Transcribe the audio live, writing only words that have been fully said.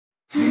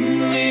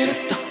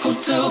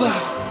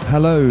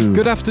Hello.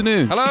 Good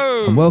afternoon.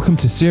 Hello. And welcome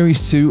to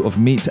Series 2 of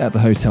Meet at the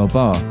Hotel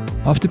Bar.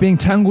 After being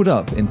tangled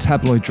up in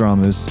tabloid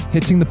dramas,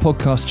 hitting the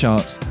podcast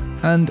charts,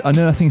 and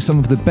unearthing some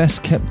of the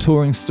best kept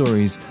touring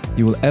stories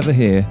you will ever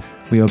hear,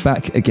 we are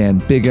back again,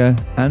 bigger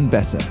and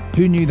better.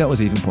 Who knew that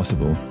was even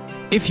possible?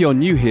 If you're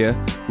new here,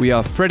 we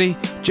are Freddie,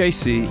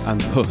 JC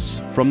and Huss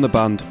from the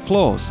band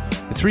Floors,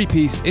 a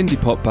three-piece indie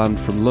pop band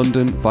from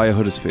London via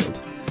Huddersfield.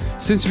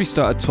 Since we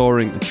started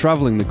touring and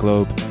travelling the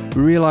globe,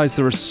 we realised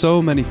there are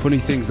so many funny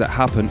things that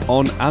happen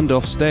on and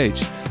off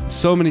stage.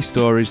 So many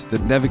stories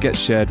that never get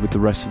shared with the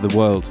rest of the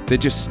world. They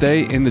just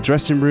stay in the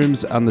dressing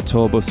rooms and the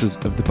tour buses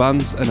of the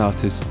bands and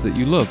artists that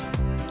you love.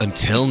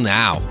 Until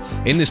now.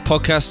 In this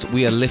podcast,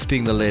 we are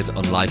lifting the lid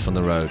on life on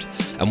the road.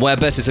 And where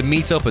better to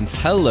meet up and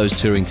tell those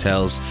touring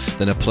tales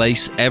than a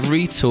place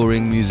every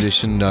touring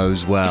musician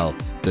knows well,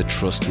 the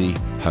trusty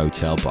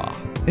hotel bar.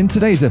 In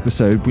today's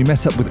episode, we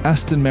met up with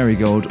Aston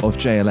Merrigold of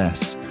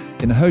JLS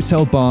in a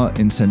hotel bar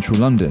in central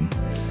London.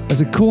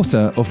 As a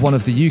quarter of one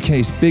of the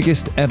UK's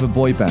biggest ever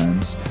boy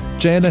bands,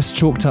 JLS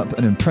chalked up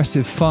an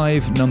impressive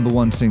 5 number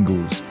 1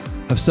 singles,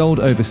 have sold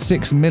over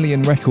 6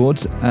 million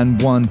records and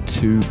won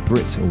 2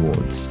 Brit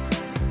Awards.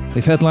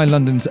 They've headlined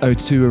London's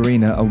O2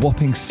 Arena a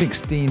whopping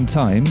 16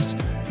 times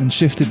and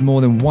shifted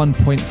more than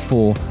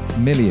 1.4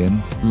 million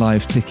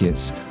live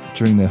tickets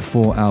during their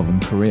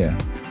 4-album career,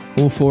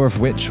 all 4 of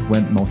which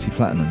went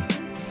multi-platinum.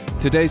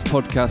 Today's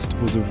podcast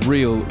was a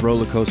real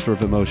rollercoaster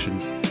of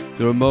emotions.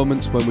 There were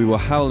moments when we were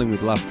howling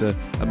with laughter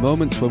and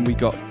moments when we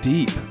got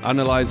deep,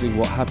 analysing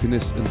what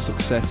happiness and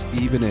success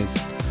even is.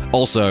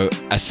 Also,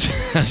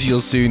 as you'll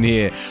soon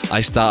hear,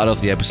 I started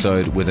off the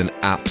episode with an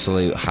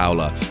absolute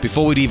howler.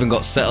 Before we'd even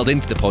got settled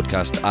into the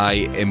podcast, I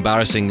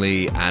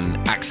embarrassingly and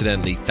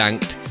accidentally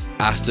thanked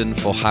Aston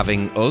for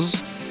having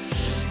us.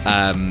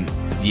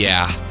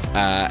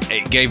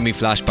 It gave me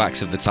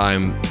flashbacks of the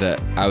time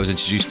that I was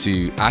introduced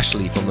to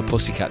Ashley from the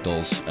Pussycat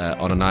Dolls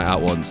on a night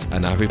out once,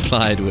 and I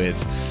replied with,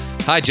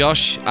 "Hi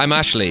Josh, I'm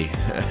Ashley."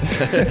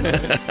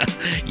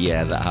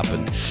 Yeah, that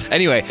happened.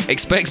 Anyway,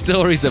 expect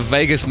stories of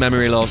Vegas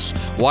memory loss,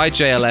 why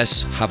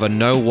JLS have a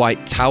no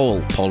white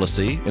towel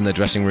policy in the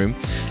dressing room,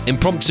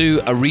 impromptu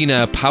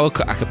arena power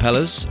cut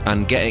acapellas,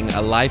 and getting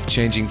a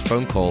life-changing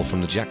phone call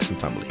from the Jackson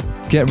family.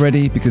 Get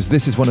ready, because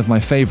this is one of my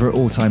favourite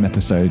all-time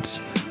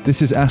episodes.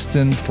 This is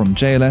Aston from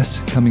JLS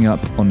coming up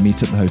on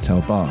Meet at the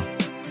Hotel Bar.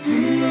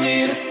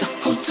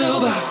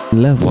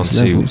 Levels.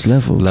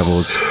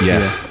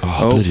 Yeah.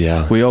 Oh, bloody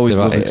hell. We always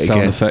love the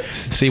sound effect.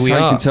 See, we you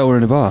are. can tell we're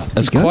in a bar.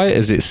 As quiet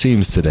as it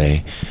seems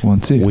today, 1,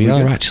 2. we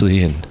are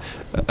actually in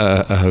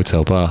a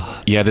hotel bar.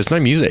 Yeah, there's no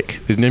music.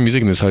 There's no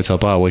music in this hotel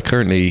bar. We're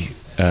currently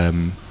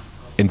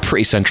in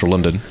pretty central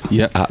London.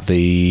 Yep. At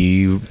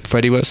the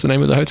Freddie, what's the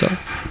name of the hotel?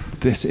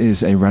 This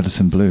is a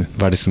Radisson Blue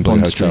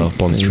Hotel,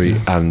 Bond Street.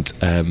 And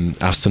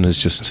Aston has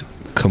just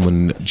come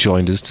and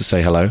joined us to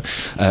say hello.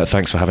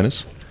 Thanks for having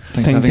us.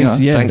 Thanks for having us.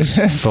 Yeah.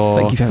 Thanks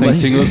for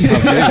letting us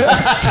have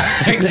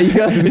Thanks. There you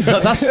go.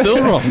 That's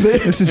still wrong.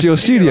 This is your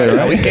studio,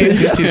 right? We came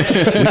to the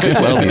studio. We could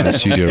well be in the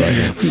studio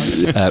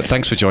right now.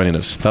 Thanks for joining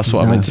us. That's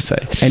what I meant to say.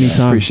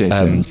 Anytime. Appreciate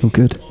it. All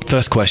good.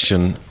 First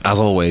question, as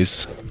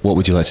always, what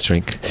would you like to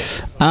drink?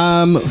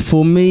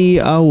 For me,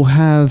 I'll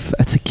have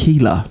a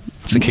tequila.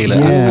 Tequila.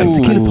 Yeah,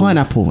 tequila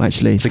pineapple,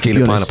 actually.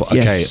 Tequila pineapple. Okay,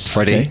 Yes.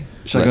 Freddie. Okay.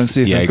 Shall I go and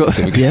see if I've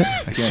got Yeah.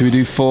 Should we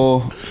do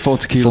four tequila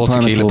pineapples?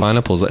 Tequila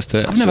pineapples, let's do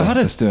it. I've never had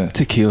Let's do it.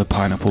 tequila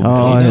pineapple.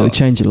 Oh, it'll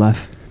change your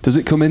life. Does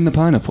it come in the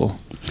pineapple?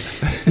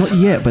 Not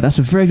yet, but that's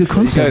a very good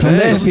concept.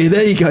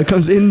 There you go. It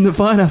comes in the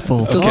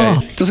pineapple.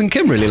 Doesn't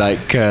Kim really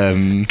like...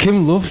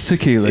 Kim loves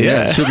tequila.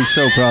 Yeah. She'll be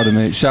so proud of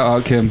me. Shout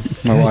out, Kim,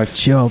 my Good wife.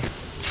 job.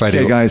 Freddie,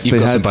 Okay, guys, you've they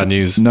got had some bad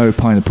news. no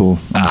pineapple,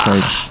 I'm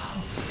afraid.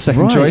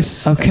 Second Right,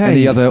 choice? okay.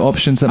 Any other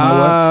options that might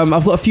work?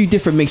 I've got a few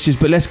different mixtures,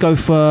 but let's go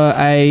for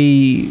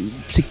a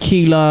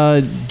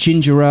tequila,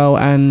 ginger ale,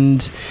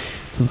 and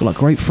we've got like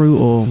grapefruit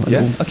or...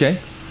 Okay.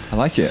 I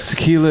like it.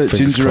 Tequila, Fingers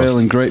ginger crossed. ale,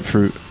 and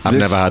grapefruit. I've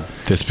never had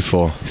this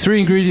before. 3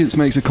 ingredients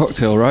makes a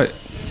cocktail, right?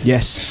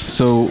 Yes.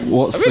 So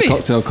what's Really? the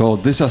cocktail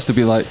called? This has to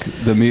be like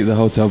the Meet at the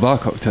Hotel Bar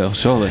cocktail,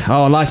 surely.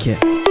 Oh, I like it.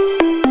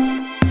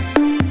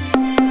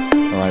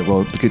 All right,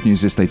 well, the good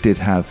news is they did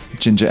have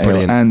ginger ale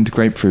Brilliant. and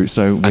grapefruit,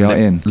 so we And are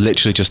they in.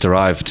 literally just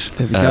arrived.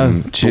 There we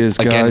go. Cheers,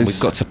 but again, guys. we've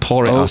got to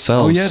pour it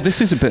ourselves. Oh yeah,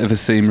 this is a bit of a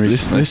theme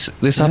recently.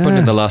 This happened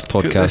in the last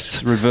Look at podcast.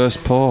 this reverse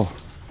pour.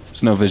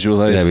 It's no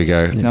visual aid. There we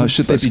go. Now,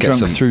 should they Let's be get drunk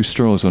some- through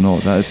straws or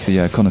not? That is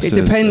the connoisseur's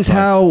It depends advice.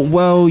 how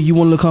well you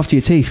want to look after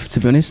your teeth, to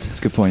be honest. That's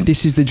a good point.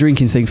 This is the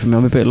drinking thing for me.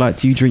 I'm a bit like,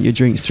 do you drink your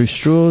drinks through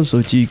straws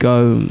or do you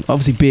go...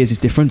 Obviously, beers is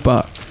different,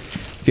 but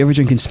if you're ever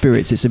drinking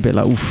spirits, it's a bit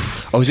like,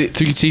 oof. Oh, is it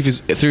through your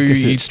teeth? Through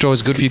your straw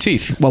is good for your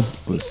teeth? Well,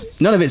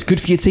 none of it's good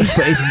for your teeth,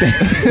 but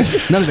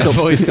it's none of it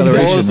Stops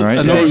discoloration, right?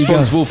 I'm not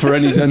responsible for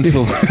any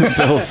dental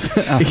bills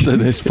after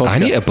this podcast. I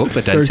need to book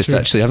the dentist,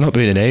 actually. I've not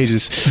been in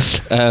ages.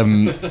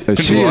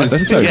 Cheers.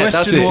 Let's toast.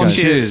 That's it.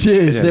 Cheers.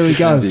 Cheers. Yeah, There we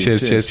go.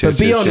 Cheers. But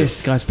be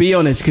honest, guys. Be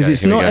honest, because Okay,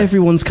 it's here we not go.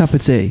 everyone's cup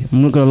of tea.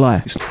 I'm not gonna lie.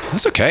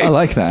 That's okay. I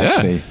like that, Yeah.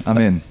 actually. I'm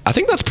in. I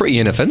think that's pretty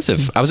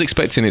inoffensive. I was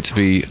expecting it to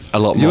be a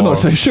lot more. You're not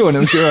so sure, and it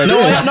was your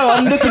idea. No,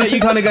 I'm looking at you,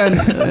 kind of going.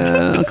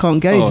 I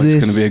can't gauge Oh, this.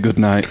 it's going to be a good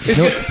night. Do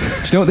you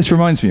know what this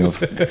reminds me of?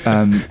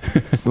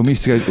 When we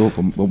used to go,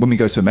 when we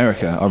go to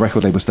America, our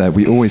record label's there.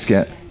 We always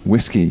get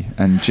whiskey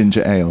and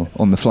ginger ale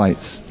on the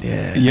flights.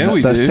 Yeah,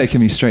 we That's do. taking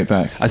me straight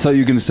back. I thought you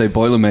were going to say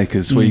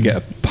Boilermakers, where you get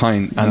a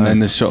pint and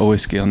then a shot of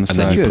whiskey on the And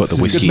then side. you Good. put the It's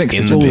a whiskey good mix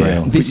in of the ginger beer.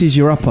 ale. This is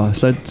your upper,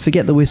 so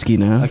forget the whiskey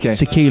now. Okay.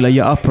 Tequila,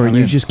 your upper, and I'm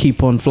you in. just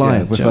keep on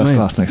flying. Yeah, we're Do you know what first I mean?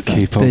 class next time.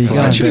 Keep There on you It's go.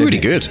 flying, actually baby. really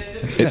good.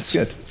 It's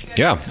good.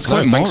 Yeah, it's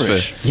Quite great. Thanks for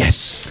Moorish.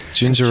 Yes.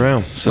 ginger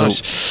ale. So-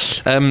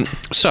 Nice.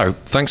 So,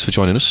 thanks for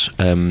joining us.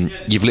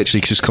 You've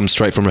literally just come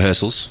straight from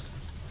rehearsals.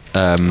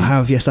 I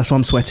have, yes, that's why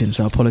I'm sweating,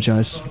 so I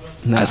apologise.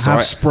 No, I That's have all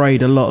right.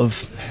 sprayed a lot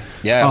of.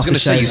 Yeah, I was going to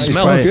say you Aftershave.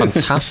 smell It's good.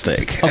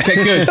 fantastic. Okay,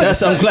 good.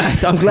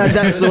 I'm glad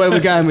that's the way we're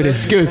going with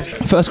this. Good.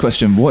 First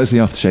question: what is the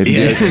aftershave?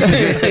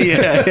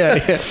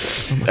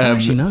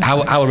 Actually, no.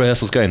 How are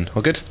rehearsals going?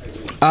 All good? Do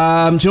you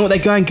know what, they're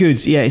going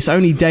good? Yeah, it's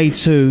only day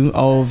 2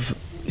 of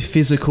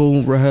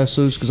physical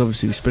rehearsals, because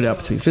obviously we split it up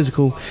between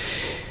physical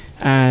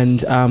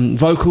and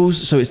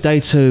vocals. So it's day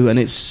 2, and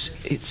it's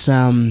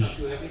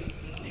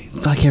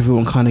like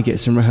everyone kind of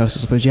gets in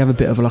rehearsals. I suppose you have a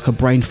bit of like a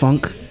brain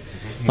funk,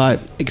 like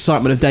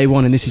excitement of day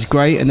 1, and this is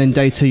great, and then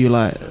day 2 you're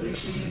like,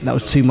 that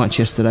was too much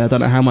yesterday. I don't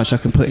know how much I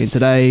can put in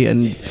today,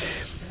 and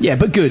yeah,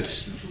 but good.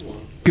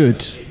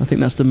 I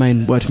think that's the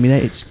main word for me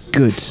there. It's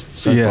good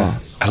so far.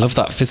 I love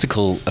that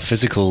physical,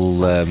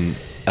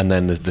 and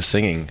then the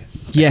singing.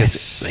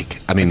 Yes.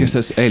 I mean, I guess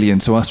that's alien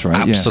to us, right?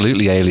 Yeah.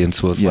 absolutely alien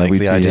to us. Yeah, like we'd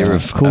the be, idea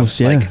of course,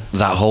 yeah. like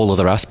that whole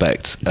other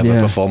aspect of a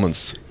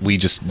performance. We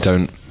just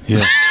don't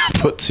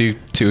put too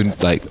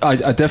like.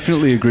 I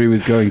definitely agree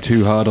with going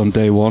too hard on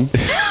day 1,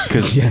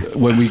 because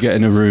when we get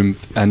in a room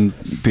and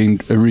being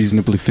a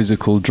reasonably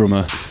physical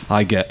drummer,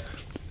 I get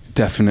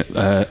definite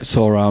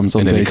sore arms on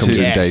And then day it comes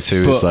 2. in day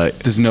 2. It's But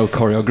like there's no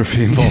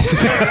choreography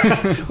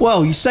involved.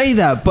 Well, you say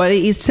that, but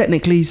it is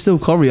technically still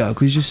choreo,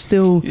 because you're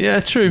still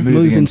Yeah, true.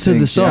 moving and to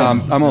the sync, Yeah,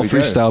 song. I'm all There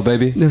we go. freestyle,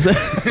 baby.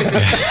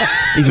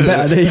 Even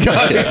better. There you go.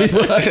 It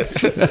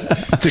works.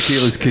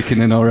 Tequila's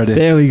kicking in already.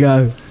 There we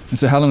go. And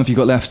so, how long have you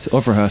got left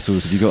of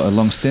rehearsals? Have you got a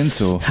long stint,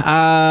 or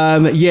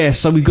Yeah,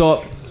 so we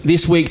got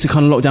this week to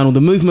kind of lock down all the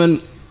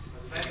movement.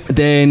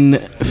 Then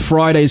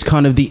Friday's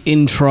kind of the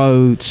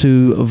intro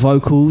to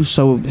vocals.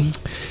 So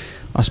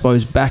I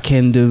suppose back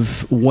end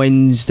of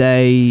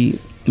Wednesday,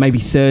 maybe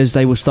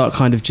Thursday, we'll start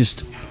kind of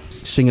just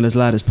singing as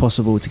loud as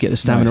possible to get the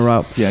stamina Nice.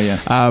 up.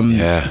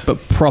 Yeah.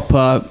 But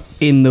proper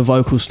in the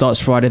vocal starts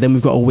Friday. Then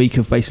we've got a week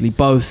of basically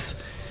both.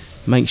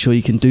 Make sure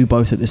you can do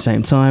both at the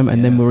same time,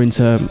 and then we're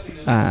into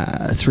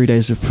 3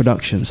 days of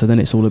production. So then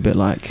it's all a bit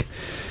like,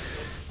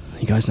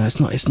 you guys know,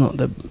 it's not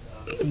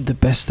the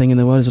best thing in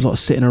the world. There's a lot of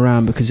sitting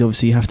around, because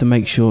obviously you have to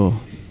make sure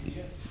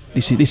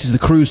this is the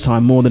crew's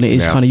time more than it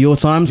is kind of your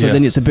time. So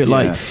then it's a bit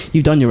like,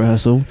 you've done your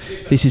rehearsal,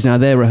 this is now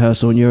their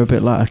rehearsal, and you're a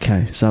bit like,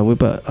 okay, so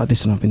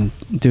listen, I've been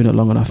doing it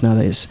long enough now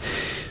that it's,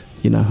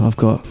 I've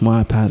got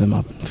my iPad and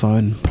my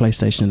phone,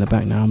 PlayStation in the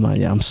back now. I'm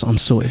like, I'm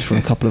sorted for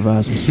a couple of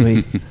hours. I'm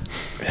sweet.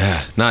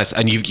 yeah, nice.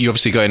 And you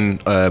obviously going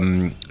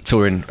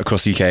touring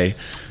across the UK.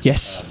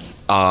 Yes.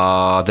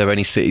 Are there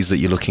any cities that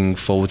you're looking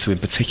forward to in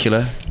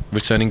particular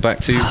returning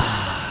back to?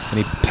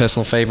 Any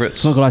personal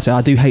favourites? I'm not gonna lie to you,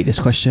 I do hate this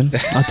question.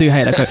 I do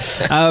hate that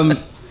question.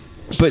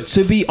 But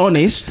to be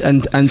honest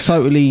and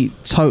totally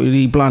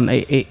blunt,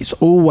 it's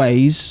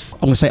always, I'm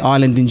going to say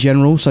Ireland in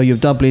general. So you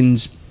have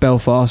Dublin's,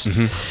 Belfast.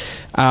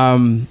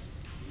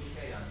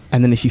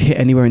 And then if you hit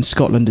anywhere in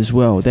Scotland as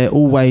well, they're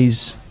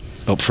always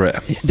Up for it.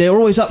 They're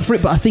always up for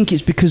it, but I think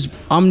it's because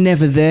I'm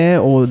never there,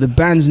 or the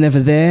band's never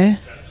there.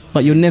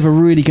 Like, you're never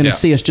really going to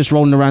see us just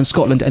rolling around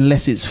Scotland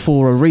unless it's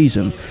for a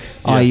reason,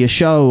 i.e. a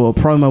show or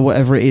promo,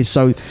 whatever it is.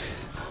 So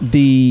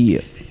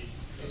the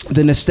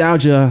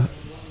nostalgia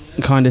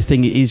kind of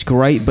thing is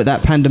great, but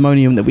that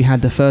pandemonium that we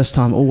had the first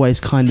time always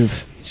kind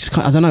of,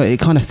 I don't know, it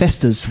kind of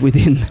festers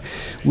within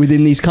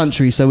these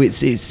countries. So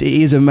it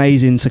is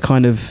amazing to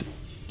kind of,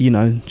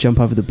 jump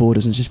over the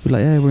borders and just be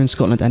like, yeah, we're in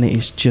Scotland, and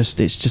it's just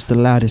the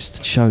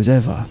loudest shows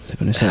ever, to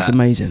be honest. So it's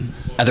amazing.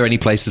 Are there any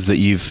places that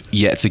you've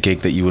yet to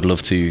gig that you would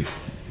love to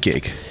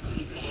gig?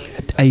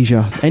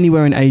 Asia,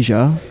 anywhere in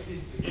Asia,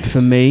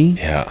 for me,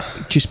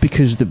 just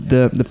because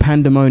the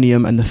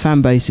pandemonium and the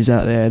fan bases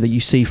out there that you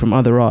see from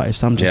other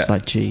artists, I'm just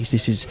like, geez,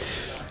 this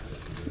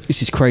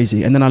is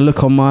crazy. And then I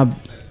look on my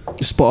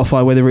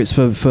Spotify, whether it's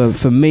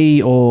for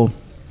me or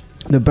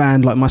the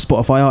band, like my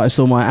Spotify artist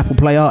or my Apple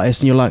Play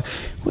artist, and you're like,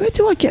 where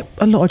do I get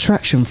a lot of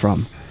traction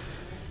from?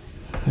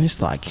 And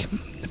it's like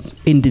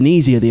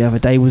Indonesia the other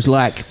day was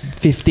like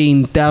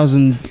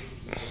 15,000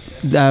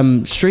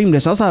 stream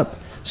lists. I was like,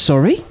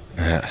 sorry?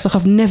 Yeah. It's like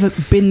I've never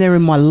been there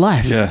in my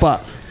life, Yeah.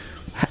 but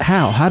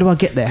how do I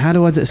get there? How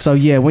do I do? So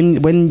yeah,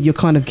 when you're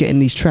kind of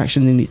getting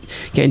traction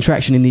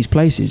in these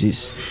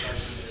places,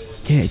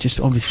 just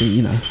obviously,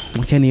 you know,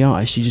 like any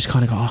artist, you just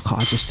kind of go,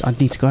 I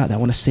need to go out there. I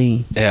want to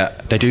see. Yeah,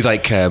 they do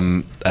like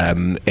in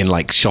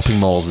like shopping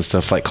malls and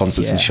stuff, like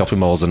concerts in shopping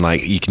malls, and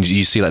like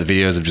you see like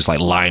the videos of just like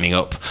lining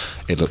up.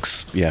 It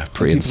looks pretty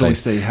People insane.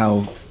 always say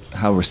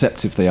how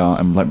receptive they are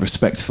and like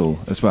respectful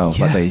as well.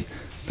 Yeah. Like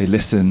they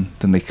listen,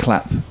 then they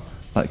clap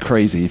like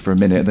crazy for a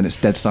minute, then it's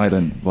dead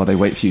silent while they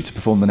wait for you to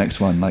perform the next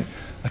one. Like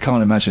I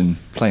can't imagine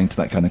playing to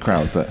that kind of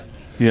crowd, but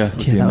Yeah.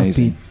 it'd be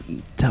amazing.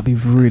 That'd be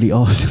really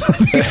odd.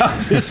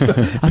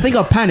 I think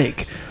I'd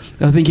panic.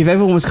 I think if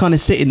everyone was kind of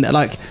sitting there,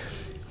 like,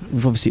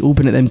 we've obviously all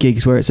been at them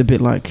gigs where it's a bit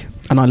like,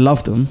 and I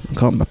love them,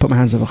 I put my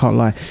hands up, I can't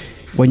lie,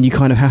 when you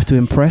kind of have to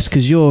impress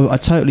because you're a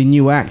totally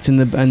new act and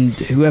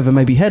whoever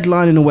may be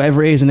headlining or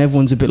whatever it is, and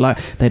everyone's a bit like,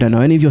 they don't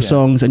know any of your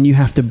songs, and you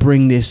have to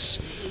bring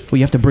you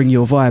have to bring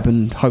your vibe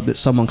and hope that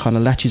someone kind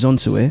of latches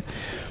onto it.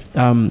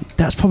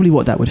 That's probably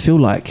what that would feel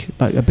like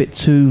a bit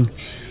too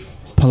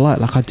polite.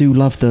 Like I do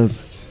love the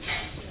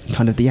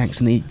kind of the angst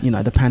and the, you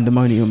know, the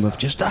pandemonium of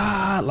just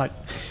like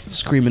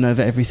screaming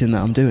over everything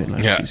that I'm doing.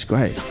 Like it's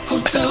great.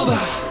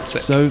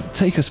 So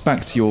take us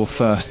back to your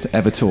first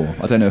ever tour.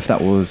 I don't know if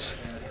that was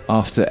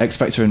after X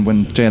Factor and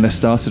when JLS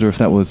started, or if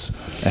that was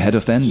ahead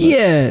of then.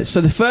 Yeah,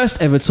 so the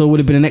first ever tour would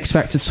have been an X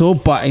Factor tour,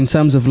 but in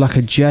terms of like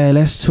a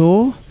JLS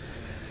tour,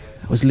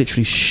 it was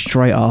literally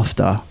straight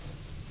after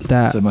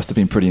that. So it must have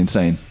been pretty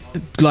insane.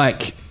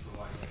 Like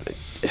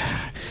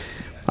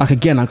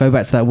again, I go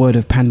back to that word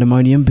of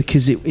pandemonium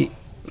because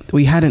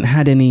we hadn't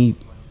had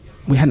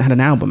an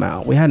album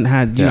out. We hadn't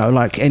had, you know,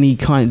 like any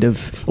kind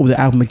of, the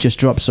album had just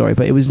dropped, sorry,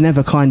 but it was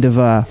never kind of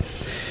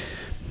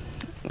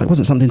it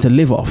wasn't something to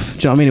live off. Do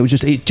you know what I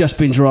mean? It just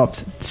been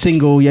dropped.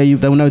 Single,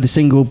 they'll know the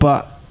single,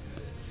 but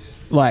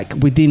like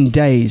within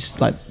days,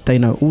 like they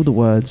know all the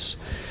words.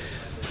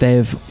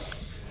 They've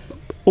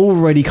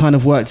already kind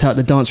of worked out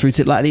the dance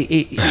routine. Like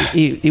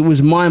it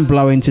was mind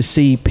blowing to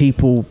see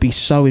people be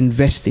so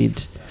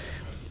invested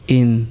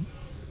in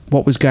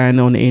what was going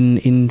on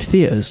in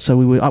theatres. So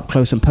we were up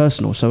close and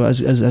personal. So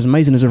as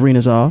amazing as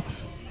arenas are,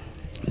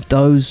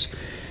 those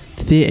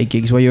theatre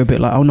gigs where you're a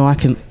bit like, oh no,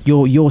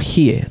 you're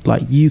here,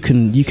 like you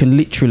can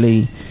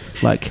literally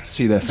like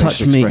See their touch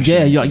facial me.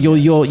 expressions. Yeah,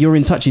 you're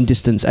in touching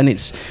distance, and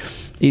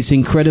it's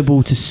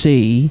incredible to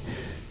see,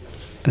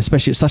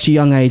 especially at such a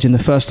young age and the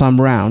first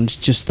time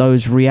round, just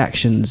those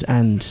reactions.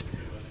 And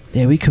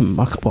yeah,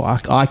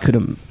 I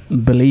couldn't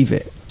believe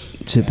it,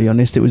 to be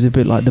honest. It was a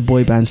bit like the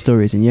boy band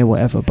stories and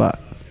whatever, but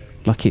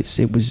like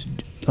it was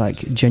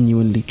like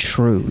genuinely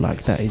true.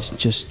 Like that is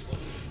just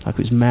like, it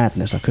was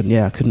madness. I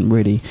couldn't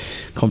really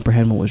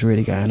comprehend what was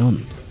really going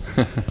on.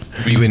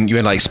 you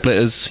in like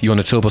splitters? You on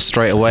a tour bus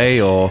straight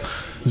away, or?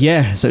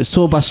 Yeah, so it's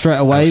tour bus straight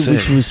away,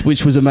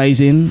 which was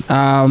amazing.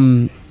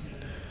 I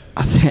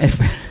think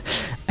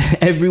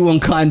everyone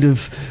kind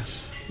of,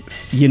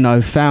 you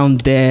know,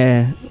 found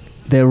their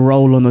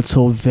role on the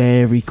tour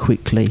very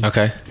quickly.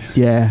 Okay.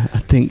 Yeah, I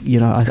think, you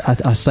know,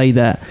 I say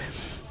that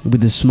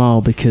with a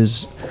smile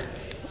because.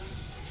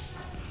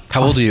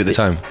 How old are you at the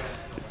time?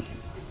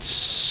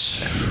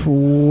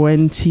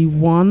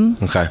 21.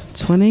 Okay.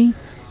 20.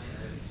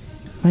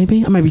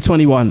 Maybe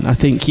 21. I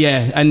think.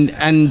 Yeah,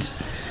 and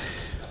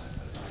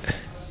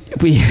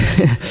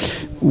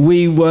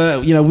we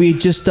were, you know, we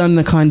had just done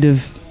the kind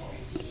of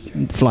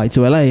fly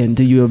to LA and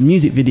do your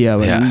music video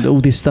and all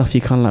this stuff.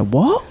 You're kind of like,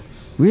 what?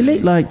 Really?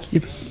 Like,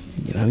 you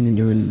know, and then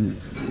you're in,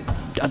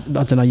 I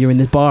don't know, you're in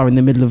this bar in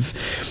the middle of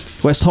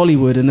West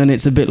Hollywood, and then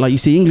it's a bit like you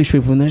see English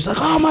people and they're just like,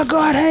 oh my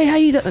God, hey, how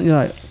you doing? And you're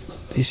like,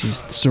 this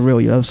is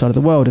surreal, you're the other side of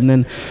the world. And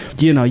then,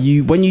 you know,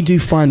 when you do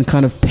find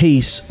kind of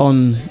peace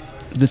on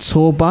the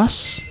tour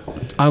bus,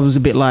 I was a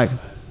bit like,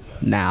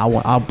 nah,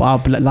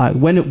 I'll like,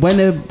 when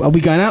are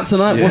we going out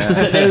tonight? Yeah. What's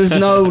the there was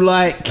no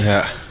like,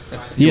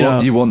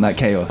 You want that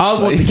chaos. I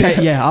want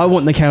I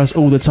want the chaos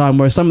all the time.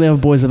 Whereas some of the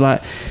other boys are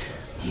like,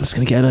 I'm just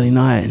gonna get an early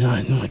night,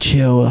 like,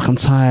 chill, like I'm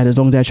tired, it's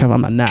a long day of travel.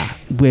 I'm like, nah,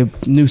 we're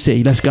New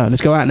City, let's go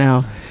out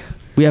now.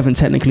 We haven't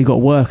technically got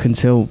work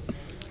until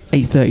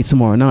 8:30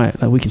 tomorrow night.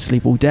 Like, we can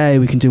sleep all day,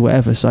 we can do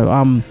whatever.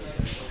 So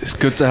it's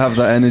good to have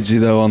that energy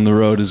though on the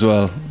road as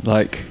well.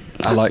 Like,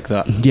 I like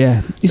that.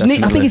 Yeah, I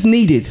think it's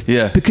needed.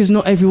 Yeah, because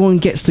not everyone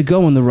gets to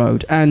go on the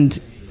road, and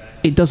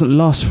it doesn't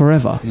last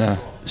forever. No.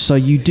 So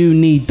you do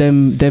need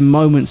them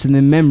moments and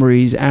them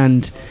memories.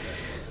 And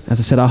as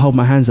I said, I hold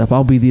my hands up.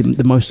 I'll be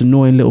the most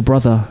annoying little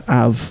brother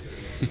out of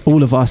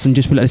all of us, and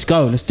just be like, let's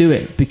go, let's do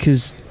it,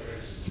 because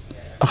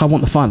like, I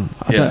want the fun.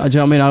 Do you know what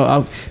I mean?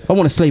 I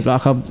want to sleep.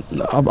 Like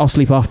I'll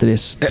sleep after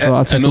this.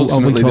 And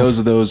ultimately, those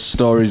are those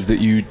stories that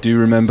you do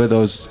remember.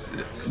 Those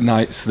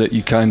nights that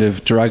you kind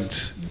of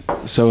dragged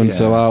so and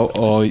so out,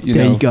 or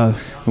there you go.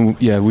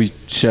 Yeah, we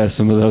share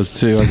some of those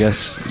too, I guess.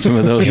 Some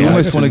of those. You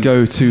almost want to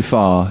go too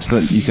far so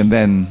that you can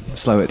then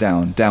slow it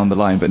down the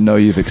line, but know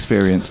you've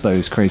experienced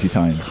those crazy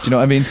times. Do you know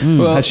what I mean?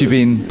 Well, has she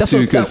been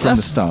too good from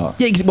the start?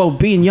 Yeah, well,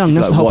 being young,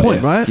 that's like, the whole what point,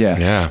 if? right?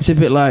 Yeah. It's a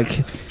bit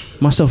like,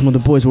 myself and all the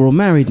boys were all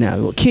married now,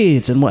 we've got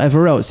kids and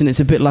whatever else, and it's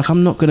a bit like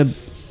I'm not going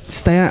to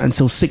stay out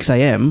until 6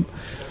 a.m.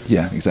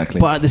 Yeah, exactly.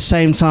 But at the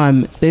same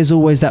time, there's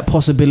always that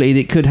possibility that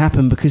it could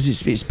happen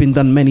because it's been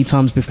done many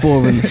times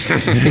before, and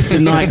if the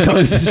night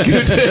goes as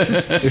good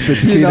as if the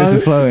tequila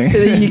isn't flowing,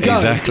 there you go.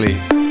 Exactly.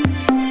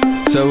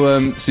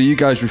 So you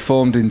guys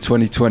reformed in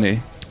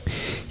 2020.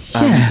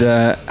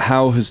 And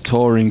how has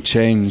touring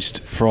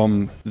changed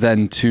from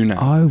then to now?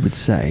 I would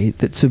say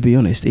that, to be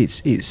honest,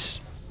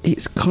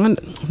 it's kind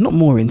of not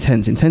more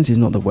intense. Intense is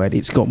not the word.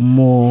 It's got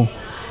more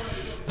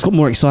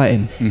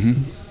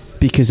exciting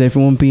because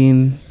everyone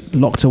being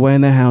locked away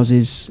in their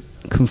houses,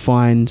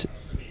 confined,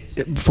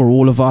 for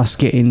all of us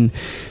getting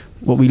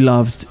what we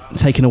loved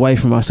taken away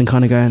from us and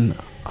kind of going,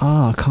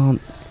 I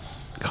can't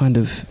kind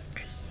of,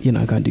 go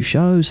and do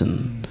shows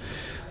and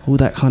all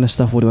that kind of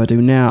stuff. What do I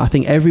do now? I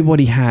think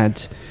everybody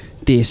had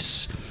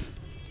it's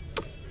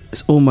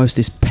almost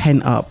this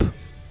pent up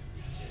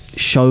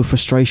show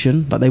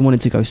frustration, like they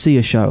wanted to go see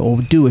a show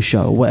or do a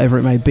show or whatever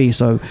it may be.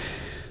 So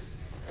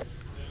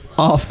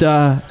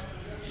after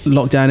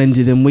lockdown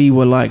ended and we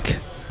were like,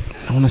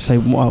 I want to say,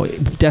 well,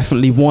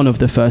 definitely one of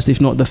the first,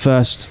 if not the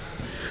first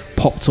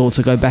pop tour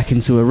to go back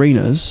into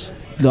arenas,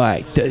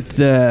 like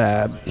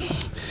the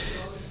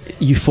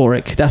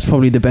euphoric, that's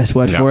probably the best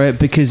word for it,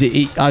 because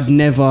I'd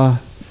never,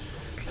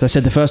 as I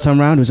said, the first time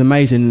round was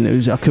amazing.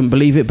 I couldn't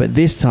believe it, but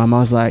this time I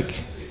was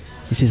like,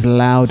 this is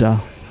louder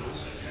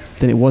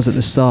than it was at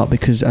the start,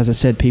 because as I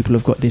said, people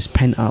have got this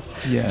pent up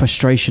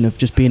frustration of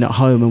just being at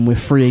home and we're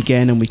free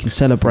again and we can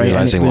celebrate.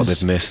 Realising what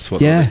they've missed. What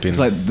they've been. It's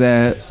like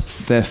they're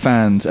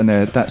fans and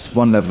that's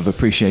one level of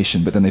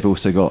appreciation, but then they've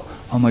also got,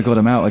 oh my God,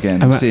 I'm out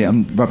again.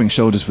 I'm rubbing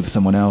shoulders with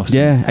someone else.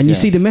 Yeah, and you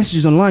see the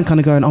messages online kind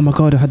of going, oh my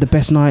God, I've had the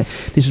best night.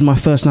 This was my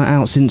first night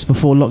out since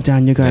before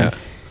lockdown. You're going,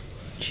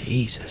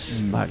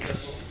 Jesus, like...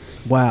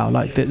 wow,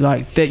 like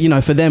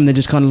for them they're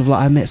just kind of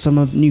like, I met some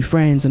of new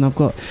friends and I've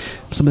got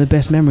some of the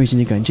best memories,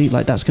 and you're going, gee,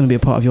 like that's going to be a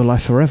part of your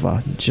life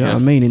forever. Do you know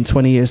what I mean? In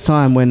 20 years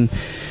time, when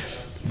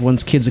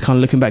everyone's kids are kind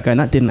of looking back going,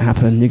 that didn't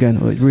happen, you're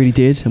going, oh, it really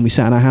did, and we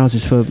sat in our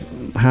houses for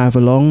however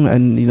long,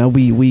 and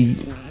we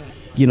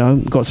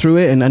got through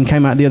it and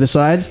came out the other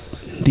side.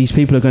 These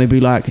people are going to be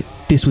like,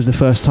 this was the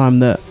first time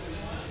that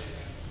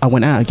I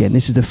went out again,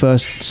 this is the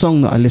first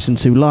song that I listened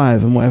to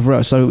live and whatever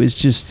else. So it was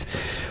just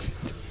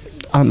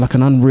like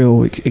an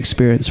unreal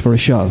experience for a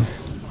show.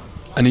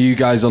 And are you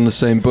guys on the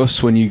same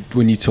bus when you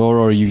tour,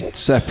 or are you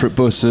separate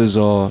buses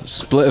or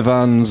split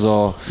vans,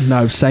 or?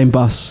 No, same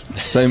bus.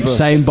 Same bus.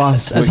 Same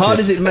bus. As hard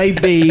as it may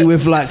be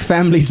with like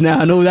families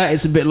now and all that,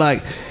 it's a bit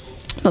like,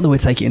 not that we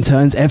take it in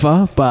turns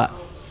ever, but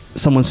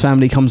someone's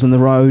family comes on the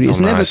road. It's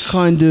never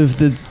kind of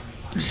the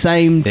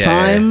same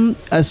time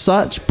as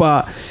such,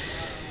 but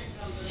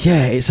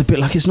it's a bit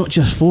like it's not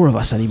just four of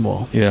us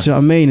anymore. Do you know what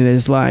I mean? And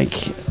it's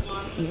like,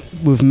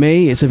 with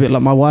me, it's a bit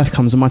like my wife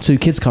comes and my two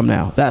kids come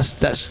now.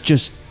 That's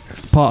just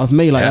part of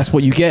me. Like that's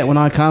what you get when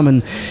I come,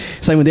 and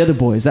same with the other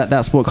boys.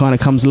 That's what kind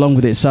of comes along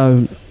with it.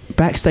 So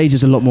backstage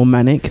is a lot more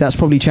manic. That's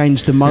probably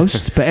changed the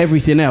most, but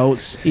everything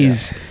else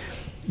is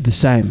the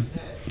same.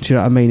 Do you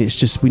know what I mean? It's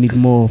just we need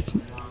more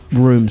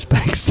rooms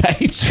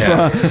backstage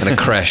and a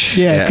creche.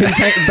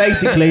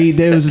 Basically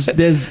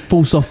there's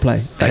full soft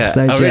play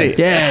backstage. Oh, really?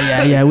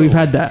 Yeah, we've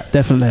had that,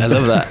 definitely. I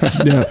love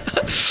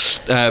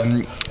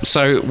that.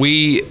 So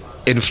we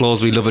in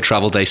Floors, we love a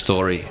travel day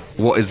story.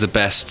 What is the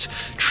best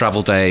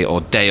travel day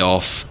or day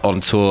off on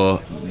tour?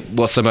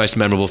 What's the most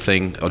memorable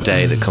thing or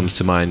day that comes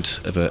to mind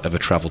of a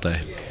travel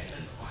day?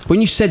 When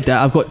you said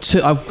that, I've got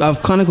two.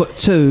 I've kind of got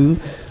two,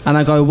 and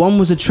I go, one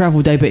was a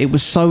travel day, but it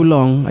was so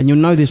long, and you'll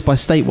know this by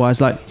state-wise.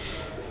 Like,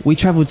 we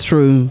travelled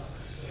through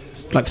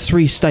like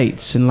 3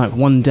 states in like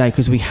one day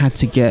because we had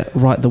to get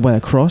right the way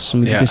across,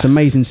 and we did this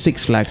amazing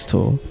Six Flags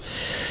tour,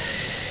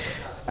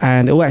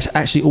 and it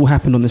actually all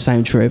happened on the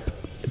same trip,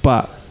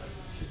 but.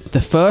 The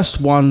first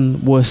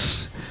one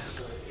was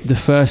the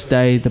first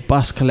day, the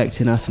bus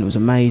collecting us, and it was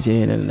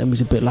amazing, and it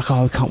was a bit like,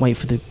 I can't wait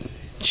for the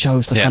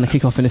shows to kind of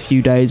kick off in a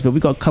few days, but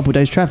we got a couple of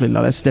days travelling,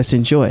 like let's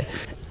enjoy it.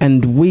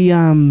 And we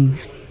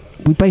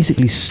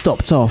basically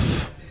stopped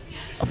off,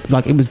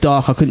 like it was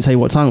dark, I couldn't tell you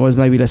what time it was,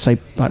 maybe let's say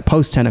like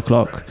post 10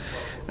 o'clock,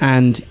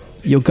 and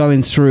you're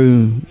going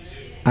through,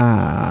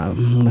 I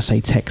want to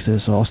say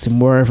Texas or Austin,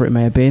 wherever it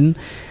may have been,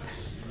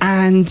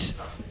 and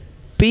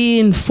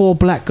being 4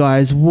 black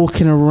guys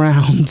walking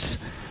around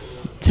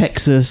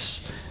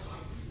Texas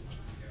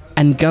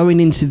and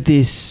going into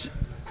this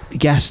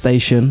gas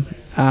station,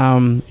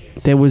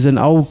 there was an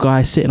old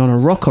guy sitting on a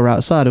rocker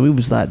outside, and we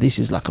was like, this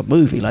is like a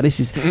movie. Like, this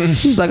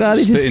is like, oh,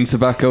 this spitting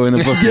tobacco in a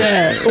bucket.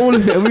 Yeah, all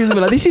of it. And we was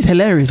like, this is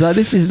hilarious. Like,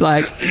 this is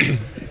like,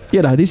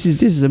 this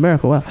is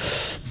America. Wow.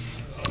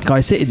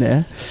 Guy sitting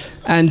there,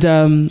 and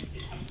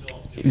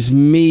it was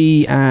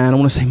me and I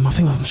want to say,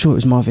 I'm sure it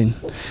was Marvin.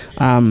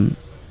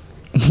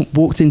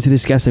 Walked into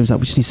this gas station, was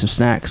like, we just need some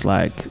snacks,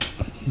 like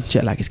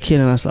jet lag is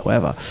killing us, like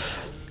whatever.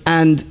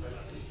 And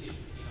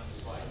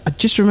I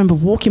just remember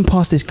walking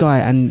past this guy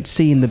and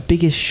seeing the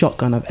biggest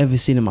shotgun I've ever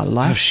seen in my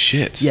life. Oh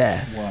shit.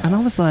 Yeah. Wow. And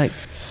I was like,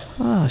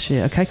 oh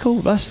shit, okay,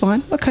 cool, that's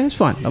fine. Okay, that's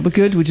fine. Like, we're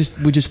good. We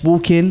just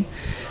walk in,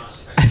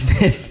 and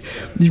then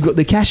you've got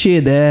the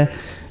cashier there,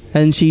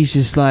 and she's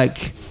just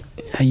like,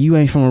 hey, you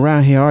ain't from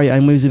around here, are you?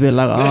 And we was a bit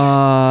like,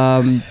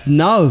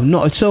 no,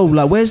 not at all.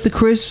 Like, where's the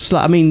crisps?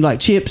 Like, I mean, like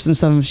chips and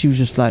stuff. And she was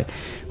just like,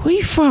 where are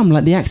you from?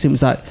 Like, the accent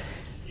was like,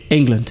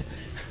 England.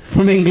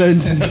 From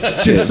England,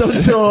 just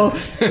on tour,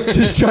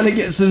 just trying to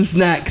get some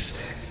snacks.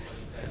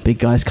 Big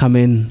guys come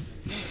in,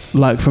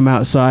 like from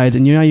outside,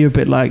 and you're a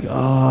bit like,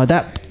 oh,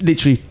 that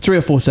literally 3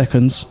 or 4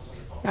 seconds,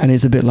 and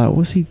it's a bit like,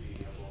 what's he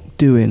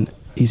doing?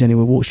 He's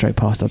anyway walked straight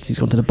past after he's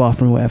gone to the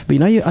bathroom or whatever.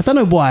 But I don't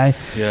know why.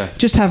 Yeah.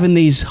 Just having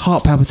these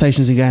heart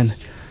palpitations again.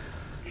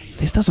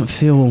 This doesn't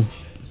feel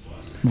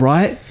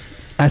right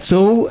at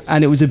all,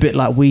 and it was a bit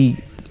like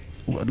we,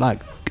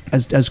 like.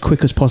 As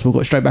quick as possible,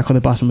 got straight back on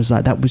the bus and was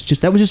like, that was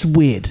just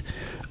weird,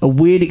 a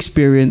weird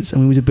experience.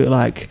 And we was a bit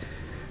like,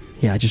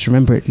 yeah, I just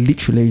remember it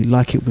literally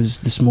like it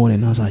was this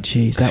morning. I was like,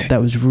 geez,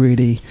 that was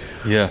really,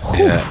 yeah.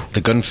 The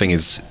gun thing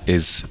is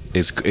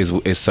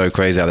so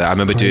crazy out there. I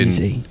remember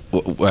doing,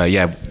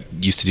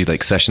 used to do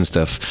like session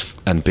stuff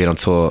and being on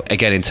tour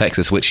again in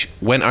Texas, which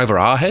went over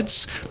our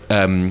heads,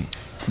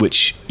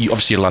 which you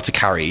obviously you're allowed to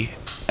carry,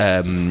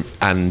 carry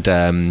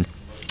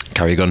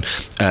a gun,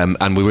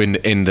 and we were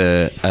in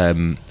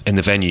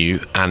the venue,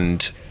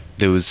 and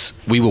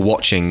we were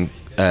watching.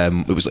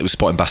 It was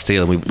spotting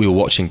Bastille, and we were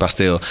watching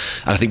Bastille,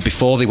 and I think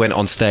before they went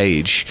on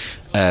stage,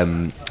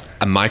 a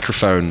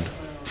microphone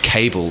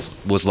cable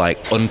was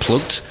like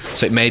unplugged,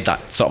 so it made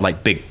that sort of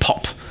like big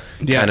pop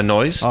kind of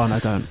noise. Oh no,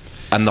 don't.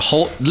 And the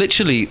whole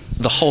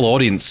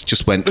audience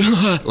just went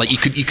like you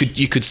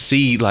could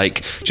see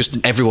like just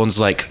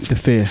everyone's like the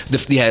fear.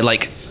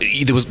 Like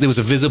there was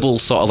a visible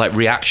sort of like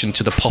reaction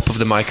to the pop of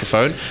the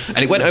microphone, and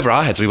it went over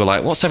our heads. We were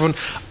like, "What's everyone?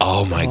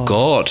 Oh my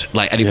god!"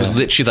 Like, and it was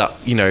literally that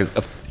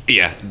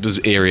it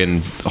was eerie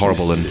and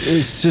horrible, and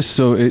it's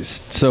so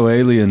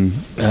alien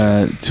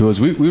to us.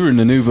 We were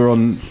in an Uber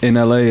in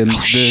LA, and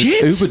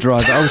Uber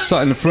driver, I was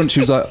sat in the front.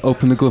 She was like,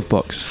 "Open the glove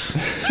box."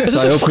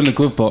 So I opened the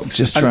glove box,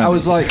 and I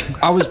was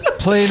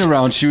playing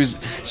around. She was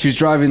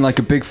driving like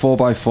a big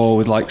 4x4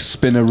 with like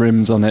spinner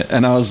rims on it,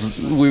 and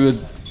we were,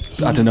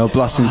 I don't know,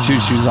 blasting the tune.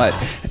 She was like,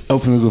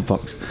 "Open the glove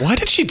box." Why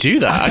did she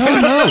do that? I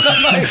don't know.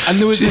 And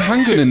there was a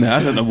handgun in there.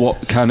 I don't know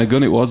what kind of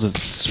gun it was. A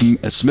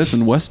Smith &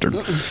 Wesson.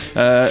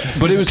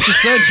 But it was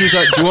just then. She was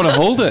like, "Do you want to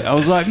hold it?" I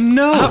was like,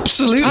 "No,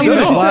 absolutely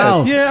not."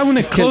 Wow. Yeah, I'm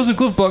going to close the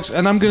glove box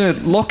and I'm going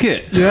to lock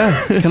it.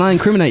 Yeah. Can I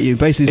incriminate you?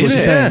 Basically, is what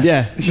you're saying.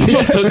 Yeah. I'm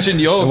not touching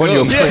your gun. I want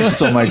your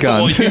prints on my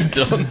gun. What you've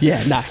done?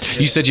 Yeah. Nah.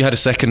 You said you had a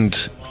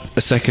second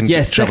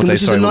yes, travel day.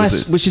 Which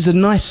is a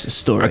nice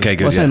story. Okay,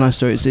 good. Well, I say a nice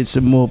story. It's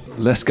a more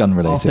less gun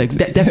related.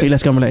 Definitely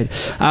less gun related.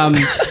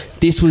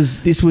 This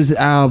was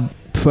our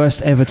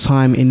first ever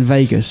time in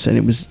Vegas, and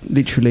it was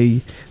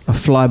literally a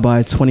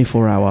flyby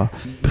 24-hour.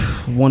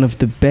 One of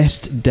the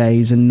best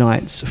days and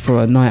nights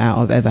for a night out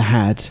I've ever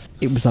had.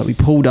 It was like we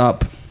pulled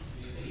up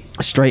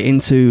straight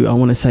into, I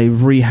want to say,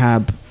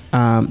 rehab.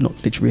 Not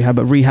literally rehab,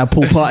 but rehab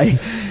pool party.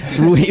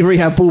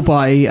 Rehab pool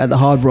party at the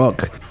Hard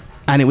Rock.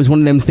 And it was one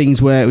of them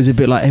things where it was a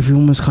bit like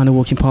everyone was kind of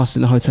walking past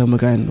in the hotel and we're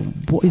going,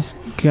 what is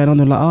going on?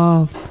 They're like,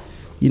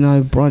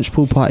 brunch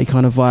pool party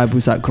kind of vibe. It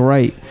was like,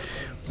 great.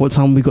 What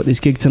time we got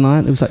this gig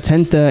tonight? It was like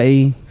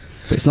 10:30,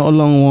 but it's not a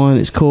long one.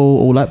 It's cool.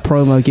 All that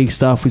promo gig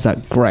stuff was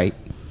like, great.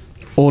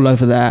 All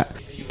over that.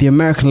 The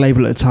American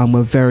label at the time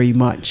were very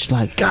much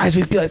like, guys,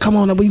 come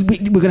on, we're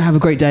going to have a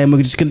great day, and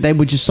they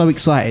were just so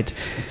excited.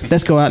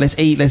 Let's go out, let's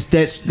eat,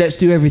 let's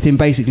do everything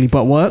basically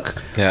but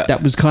work. Yeah.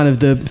 That was kind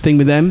of the thing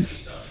with them.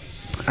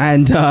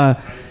 And so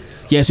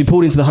we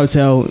pulled into the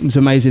hotel. It was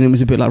amazing. It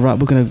was a bit like, right,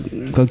 we're going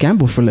to go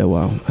gamble for a little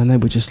while. And they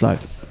were just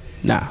like,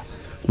 nah,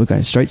 we're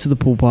going straight to the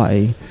pool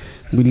party.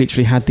 We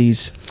literally had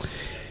these,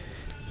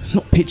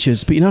 not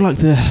pictures, but like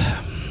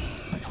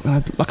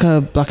like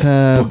a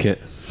bucket.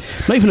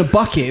 Not even a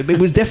bucket. It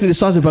was definitely the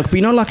size of a bucket.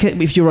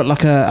 But if you're at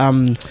like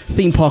a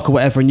theme park or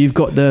whatever, and you've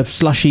got the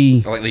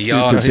slushy, like the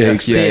yard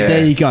drinks.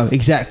 There you go,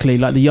 exactly,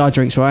 like the yard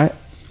drinks, right?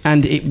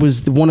 And it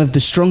was one of the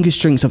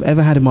strongest drinks I've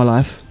ever had in my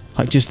life.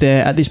 Like just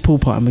there at this pool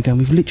party, and we're going,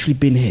 we've literally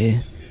been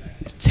here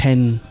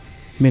 10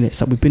 minutes.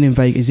 Like we've been in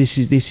Vegas. This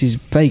is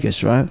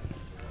Vegas, right?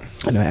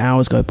 Anyway,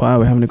 hours go by.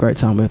 We're having a great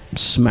time. We're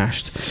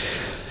smashed.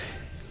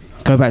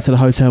 Go back to the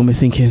hotel, and we're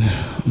thinking,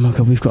 oh my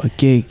god, we've got a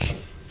gig.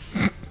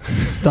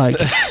 Like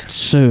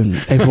soon.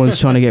 Everyone's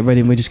trying to get ready,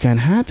 and we're just going,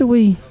 how do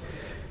we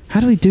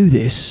do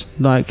this?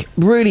 Like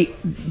really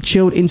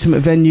chilled,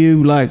 intimate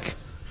venue. Like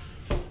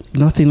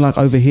nothing like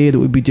over here that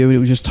we'd be doing. It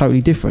was just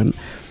totally different.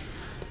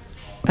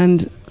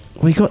 And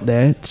we got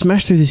there,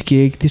 smashed through this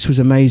gig. This was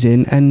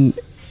amazing, and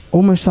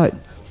almost like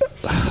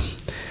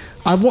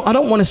I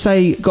don't want to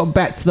say got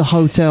back to the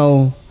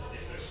hotel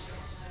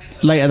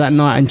later that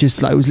night and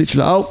just like it was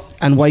literally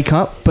and wake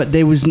up, but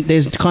there's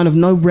kind of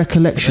no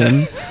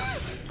recollection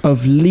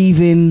of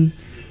leaving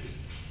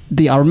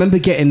I remember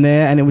getting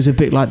there, and it was a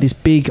bit like this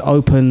big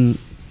open,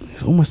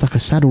 it's almost like a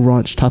saddle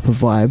ranch type of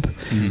vibe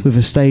with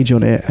a stage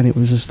on it, and it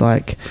was just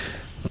like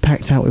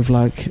packed out with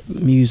like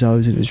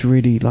musos, and it was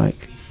really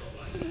like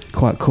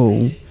quite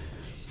cool.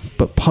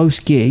 but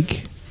post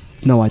gig,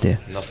 no idea.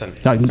 Nothing.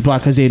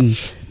 Like as in,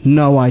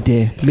 no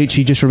idea.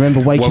 Literally just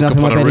remember waking up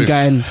in my bed and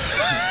going,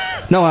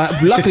 no,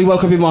 I luckily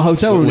woke up in my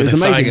hotel room. It was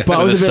amazing. But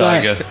I was a bit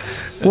like,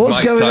 what's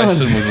Mike going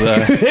Tyson on? was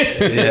there.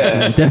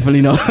 Yeah.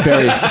 Definitely not.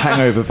 Very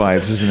hangover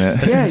vibes, isn't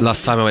it? Yeah.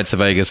 Last time I went to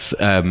Vegas,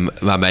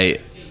 my mate,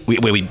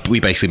 we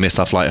basically missed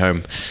our flight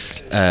home.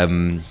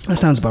 That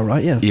sounds about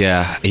right, yeah.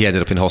 Yeah, he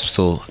ended up in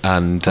hospital,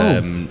 and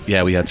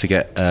we had to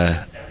get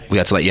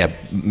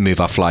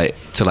move our flight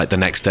to like the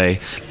next day,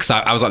 because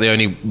I was like the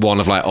only one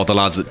of like all the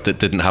lads that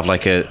didn't have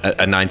like a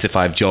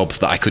 9-to-5 job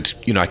that I could,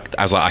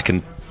 I was like, I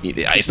can.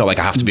 It's not like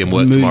I have to be in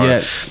work tomorrow.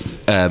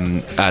 So I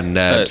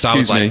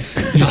was like,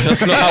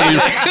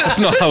 that's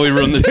not how we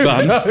run this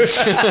band.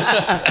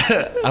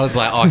 I was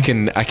like,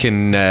 I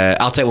can,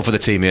 I'll take one for the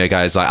team here,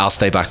 guys. Like, I'll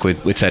stay back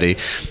with Teddy.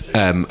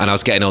 And I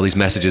was getting all these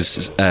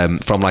messages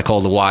from like all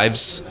the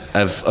wives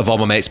of all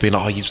my mates being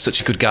like, oh, you're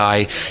such a good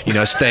guy,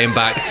 staying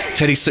back.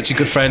 Teddy's such a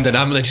good friend, and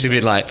I'm literally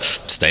being like,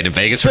 staying in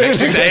Vegas for an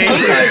extra day.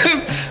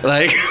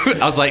 like I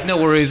was like, no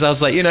worries. I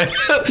was like,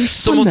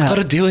 someone's got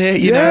to do it.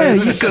 You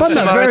spun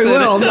that very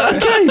well.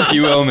 Okay.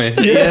 You owe me.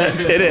 Yeah,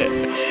 hit it.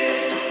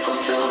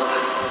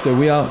 So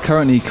we are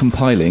currently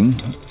compiling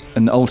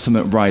an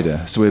ultimate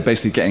rider. So we're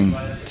basically getting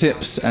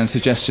tips and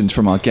suggestions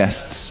from our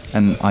guests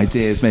and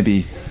ideas,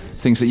 maybe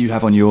things that you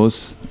have on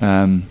yours.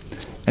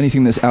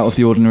 Anything that's out of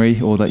the ordinary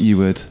or that you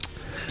would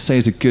say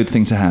is a good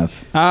thing to have.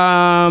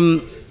 Out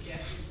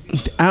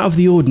of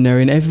the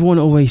ordinary, and everyone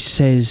always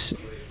says,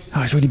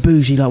 oh, it's really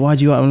bougie. Like, why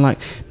do you? I'm like,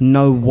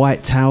 no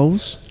white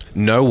towels.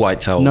 No white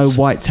towels. No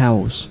white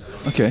towels.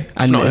 Okay.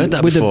 I've not heard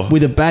that before.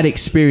 With a bad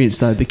experience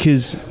though,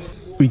 because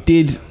we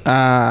did.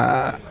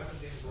 I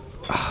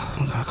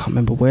can't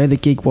remember where the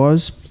gig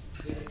was.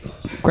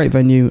 Great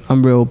venue,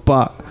 unreal,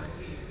 but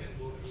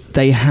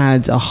they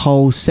had a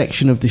whole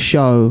section of the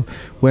show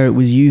where it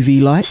was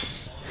UV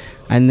lights,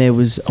 and there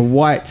was a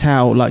white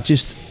towel, like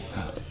just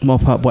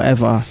mop up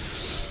whatever.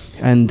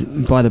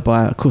 And by the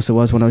by, of course, there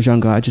was when I was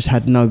younger. I just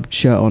had no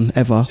shirt on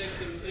ever.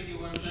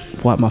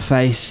 Wiped my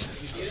face.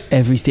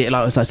 Everything,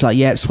 like, it was like,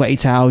 yeah, sweaty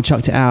towel,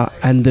 chucked it out,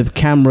 and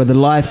the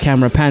live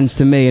camera pans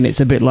to me, and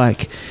it's a bit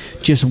like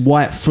just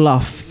white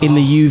fluff in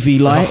the UV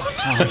light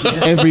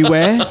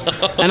everywhere,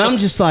 and I'm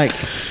just like,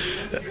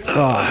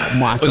 oh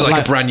my god, it was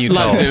like a brand new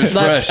towel. It was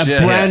like fresh, a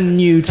brand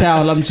new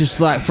towel. I'm just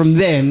like, from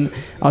then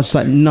I was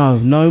like, no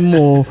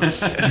more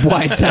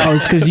white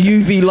towels, because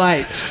UV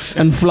light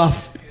and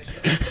fluff,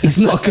 it's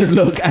not a good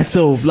look at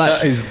all. Like,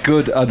 that is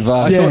good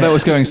advice. I thought that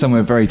was going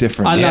somewhere very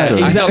different. I know,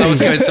 Exactly. I thought that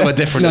was going somewhere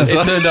different as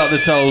well. It turned out the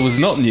towel was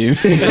not new.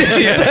 Being used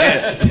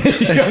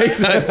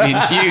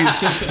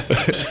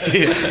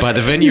by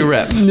the venue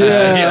rep.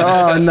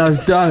 Oh no,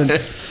 don't.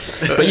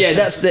 But yeah,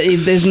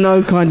 there's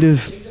no kind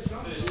of,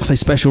 I say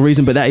special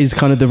reason, but that is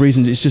kind of the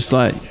reason. It's just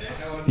like,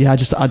 yeah,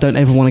 I don't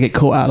ever want to get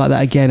caught out like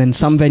that again. And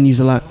some venues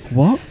are like,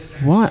 what?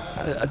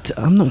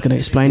 I'm not going to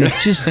explain it.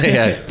 Just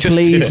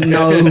please,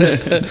 no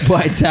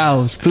white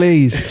towels,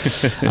 please.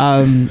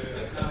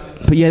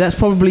 But yeah, that's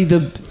probably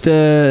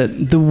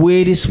the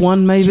weirdest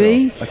one,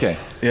 maybe. Sure. Okay.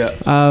 Yeah.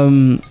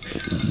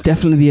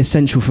 Definitely the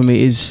essential for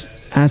me is,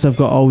 as I've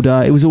got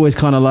older, it was always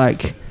kind of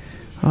like,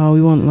 oh,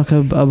 we want like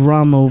a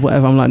rum or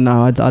whatever. I'm like,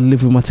 no, I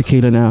live with my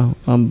tequila now.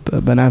 I'm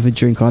an avid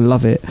drinker. I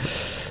love it.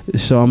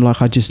 So I'm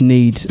like, I just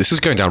need. This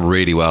is going down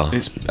really well.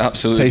 It's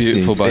absolutely Tasty.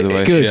 beautiful, by the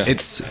way. Good.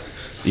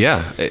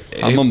 Yeah.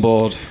 It's, I'm on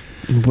board.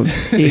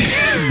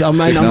 It's, I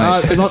mean,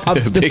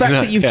 the fact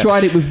that you've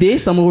tried it with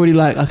this, I'm already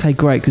like, okay,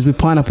 great, because with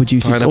pineapple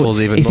juice,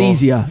 it's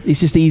easier. It's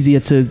just easier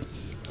to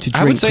drink.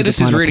 I would say with this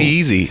the is really pineapple.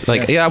 easy.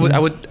 Like, I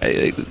would.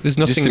 There's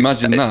nothing. Just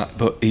imagine that,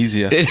 but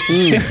easier.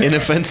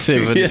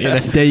 Inoffensive.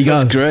 And, There you go.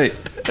 That's great.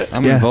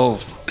 I'm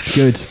involved.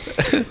 Good.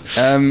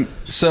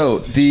 So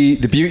the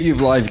beauty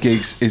of live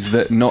gigs is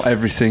that not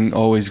everything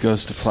always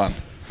goes to plan.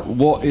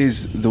 What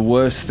is the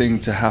worst thing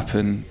to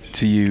happen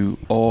to you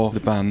or the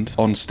band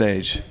on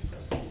stage?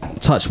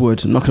 Touch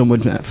wood. I'm knocking on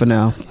wood for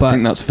now. But I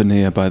think that's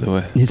veneer, by the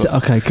way.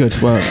 Okay, good.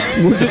 Well,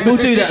 we'll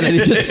do that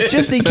then,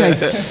 just in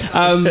case.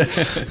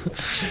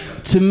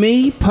 To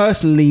me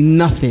personally,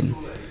 nothing.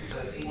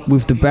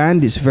 With the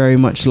band, it's very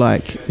much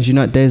like, as you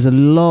know, there's a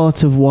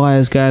lot of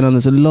wires going on.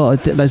 There's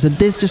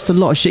just a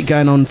lot of shit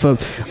going on for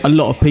a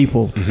lot of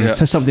people. Yeah.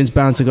 So something's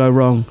bound to go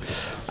wrong.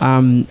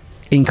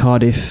 In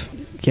Cardiff,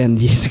 again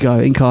years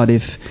ago,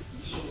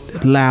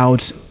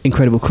 loud,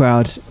 incredible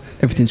crowd.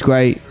 Everything's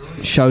great.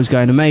 Show's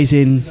going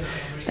amazing.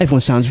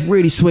 Everyone sounds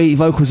really sweet.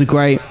 Vocals are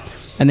great.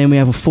 And then we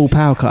have a full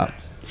power cut.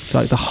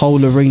 Like, the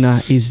whole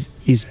arena is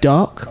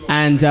dark.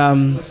 And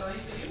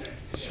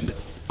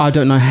I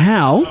don't know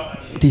how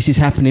this is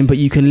happening, but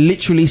you can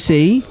literally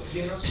see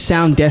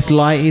sound desk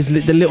light is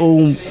the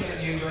little,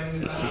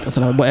 I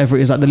don't know, whatever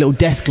it is, like the little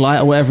desk light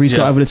or whatever he's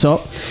got over the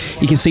top.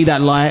 You can see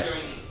that light,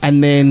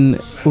 and then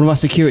one of our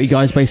security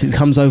guys basically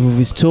comes over with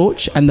his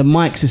torch, and the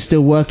mics are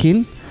still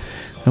working,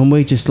 and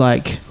we're just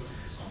like,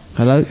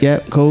 hello,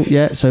 yeah, cool,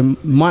 yeah. So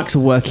mics are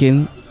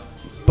working,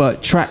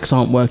 but tracks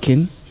aren't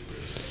working.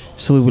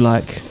 So we were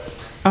like,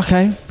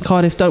 okay,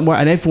 Cardiff, don't worry.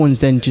 And everyone's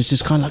then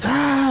just kind of like,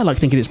 like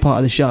thinking it's part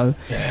of the show.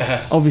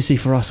 Obviously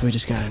for us, we're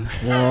just going,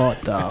 what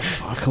the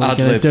fuck are we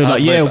going to do?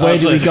 Like, where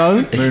do we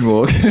go?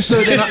 Moonwalk.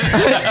 So then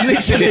I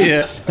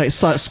literally like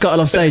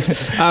scuttle off stage.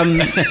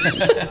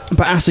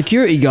 But our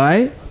security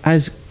guy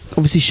has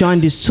obviously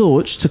shined his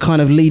torch to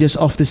kind of lead us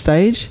off the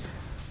stage.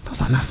 I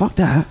was like, nah, fuck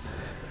that.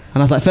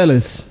 And I was like,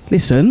 fellas,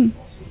 listen,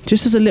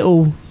 just as a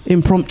little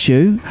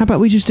impromptu, how about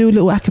we just do a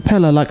little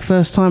acapella, like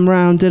first time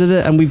round,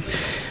 and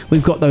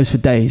we've got those for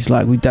days.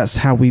 Like that's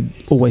how we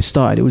always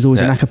started. It was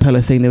always an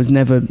acapella thing. There was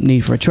never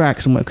need for a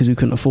track somewhere because we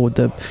couldn't afford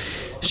the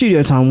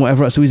studio time,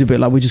 whatever else. So it was a bit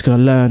like we're just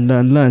gonna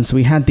learn. So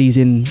we had these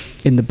in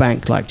the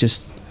bank, like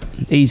just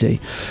easy.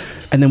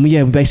 And then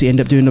we basically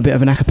end up doing a bit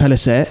of an acapella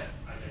set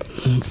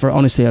for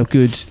honestly a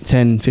good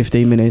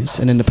 10-15 minutes,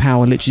 and then the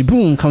power literally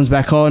boom comes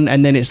back on,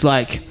 and then it's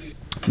like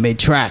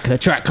mid-track, the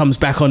track comes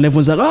back on, and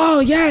everyone's like, oh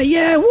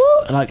yeah,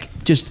 what?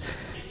 Like just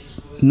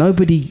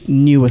nobody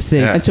knew a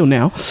thing until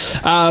now.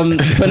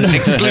 But no,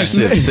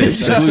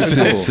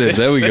 exclusive.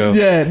 There we go.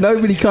 Yeah,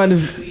 nobody kind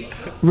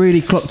of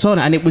really clocked on,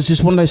 and it was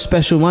just one of those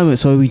special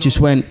moments where we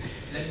just went,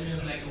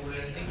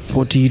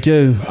 what do you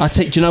do?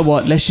 Do you know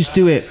what? Let's just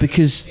do it,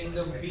 because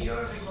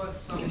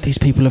these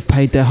people have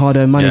paid their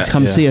hard-earned money to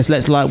come see us.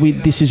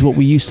 This is what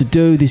we used to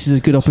do. This is a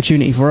good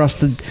opportunity for us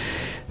to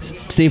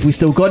see if we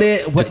still got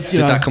it. Did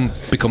that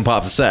become part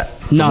of the set?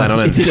 No,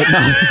 it didn't.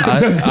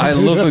 I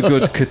love a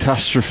good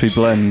catastrophe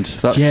blend.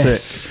 That's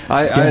sick.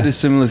 I had a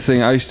similar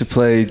thing. I used to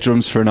play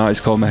drums for an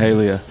artist called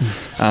Mahalia,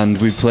 and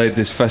we played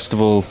this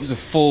festival. It was a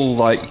full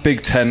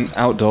big tent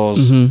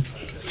outdoors. A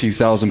few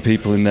thousand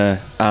people in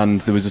there, and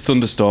there was a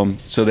thunderstorm,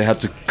 so they had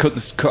to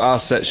cut our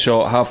set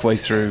short halfway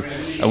through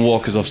and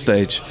walk us off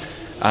stage.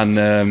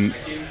 And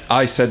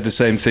I said the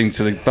same thing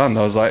to the band.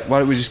 I was like, why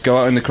don't we just go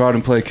out in the crowd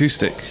and play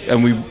acoustic?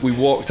 And we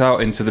walked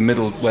out into the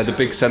middle where the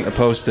big centre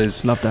post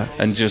is. Love that.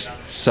 And just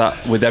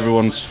sat with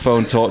everyone's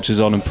phone torches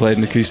on and played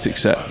an acoustic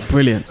set.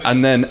 Brilliant.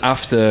 And then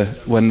after,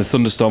 when the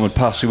thunderstorm had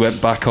passed, we went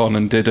back on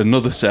and did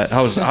another set.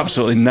 I was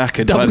absolutely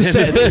knackered. Double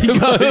set.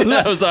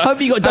 I was like,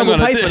 hope you got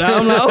double pay for that.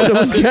 I'm like, oh,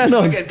 what's going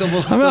on? I get double.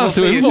 I'm going to have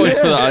to invoice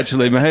for that,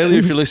 actually. Mahalia,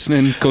 if you're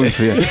listening, coming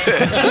for you.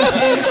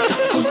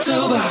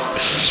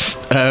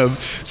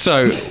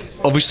 So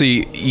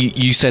obviously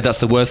you said that's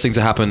the worst thing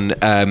to happen.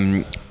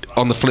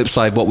 On the flip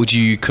side, what would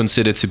you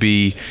consider to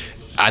be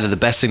either the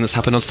best thing that's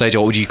happened on stage, or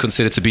what would you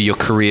consider to be your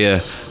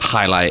career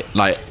highlight?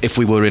 Like if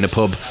we were in a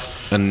pub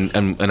and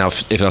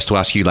if I was to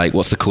ask you, like,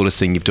 what's the coolest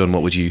thing you've done,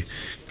 what would you...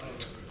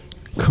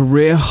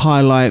 Career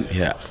highlight?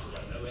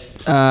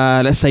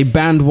 Let's say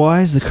band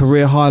wise, the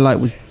career highlight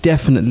was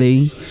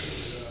definitely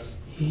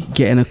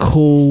getting a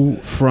call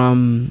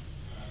from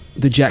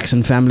the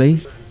Jackson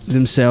family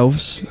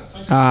themselves.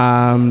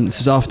 This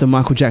is after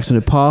Michael Jackson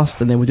had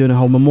passed, and they were doing a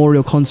whole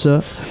memorial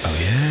concert. Oh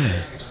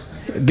yeah.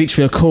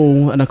 Literally a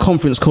call and a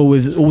conference call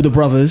with all the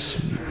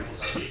brothers.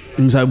 It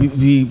was like,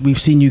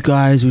 we've seen you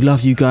guys, we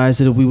love you guys,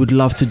 that we would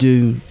love to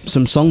do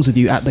some songs with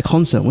you at the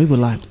concert. And we were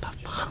like,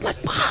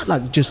 what?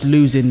 Like just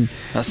losing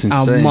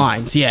our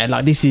minds. Yeah,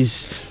 like this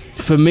is,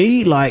 for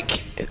me,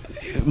 like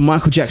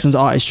Michael Jackson's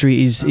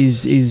artistry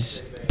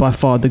is by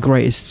far the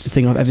greatest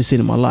thing I've ever seen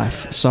in my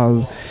life.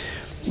 So,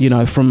 you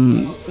know,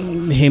 from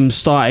him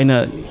starting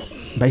at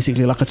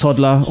basically like a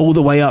toddler all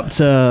the way up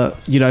to,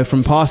 you know,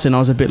 from passing, I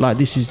was a bit like,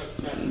 this is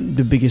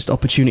the biggest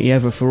opportunity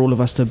ever for all of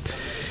us to,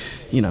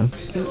 you know,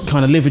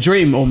 kind of live a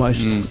dream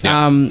almost.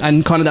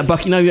 And kind of that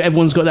bucket, you know,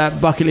 everyone's got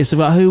that bucket list of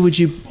like, who would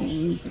you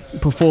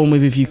perform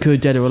with if you could,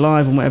 dead or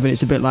alive, and whatever. And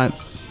it's a bit like,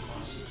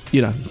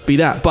 you know, be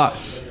that. But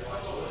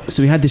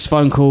so we had this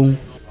phone call,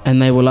 and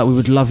they were like, we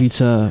would love you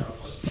to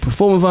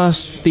perform with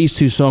us, these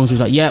two songs. We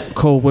was like, yep,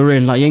 cool, we're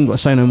in. Like, you ain't got to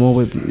say no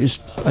more. It's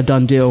a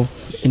done deal.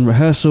 In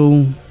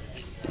rehearsal,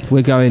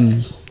 we're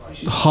going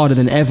harder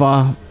than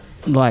ever.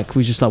 Like,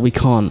 we just like, we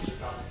can't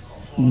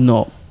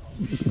not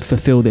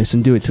fulfill this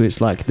and do it to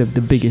its like the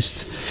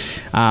biggest.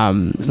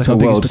 It's like a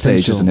world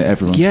stage, isn't it?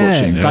 Everyone's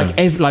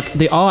watching. Like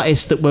the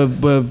artists that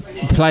were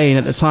playing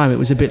at the time, it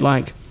was a bit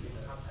like,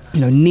 you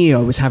know,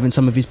 Neo was having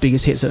some of his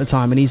biggest hits at the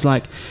time, and he's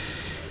like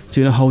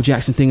doing a whole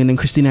Jackson thing, and then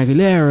Christina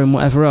Aguilera and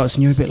whatever else,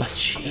 and you're a bit like,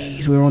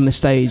 jeez, we're on the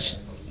stage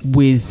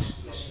with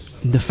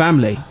the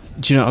family.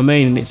 Do you know what I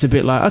mean? And it's a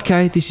bit like,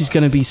 okay, this is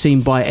going to be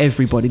seen by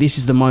everybody. This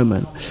is the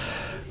moment.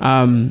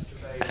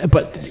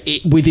 But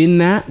within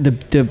that,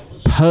 the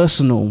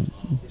personal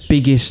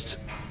biggest,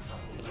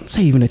 I'd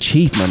say even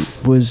achievement,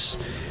 was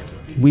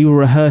we were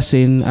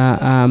rehearsing at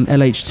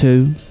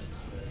LH2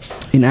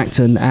 in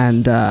Acton,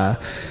 and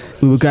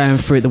we were going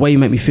through it, The Way You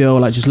Make Me Feel,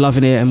 like just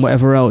loving it and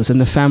whatever else. And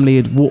the family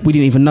had we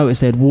didn't even notice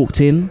they had walked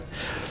in,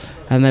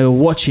 and they were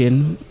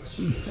watching.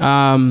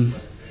 And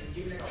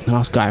I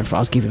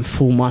was giving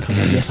full mic. I was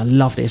like, yes, I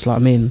love this. Like,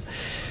 I'm in.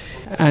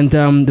 And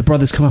the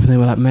brothers come up and they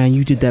were like, man,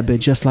 you did that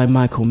bit just like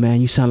Michael, man.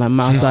 You sound like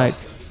Michael.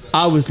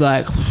 I was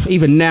like,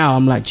 even now,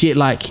 I'm like,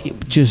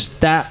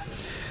 just that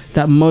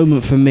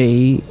moment for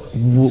me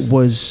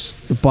was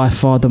by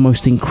far the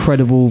most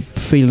incredible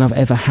feeling I've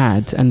ever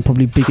had, and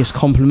probably biggest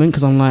compliment,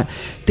 because I'm like,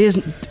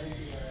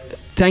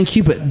 thank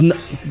you, but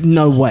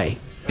no way.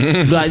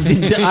 Like,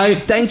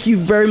 I thank you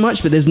very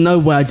much, but there's no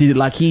way I did it.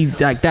 Like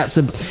that's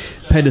a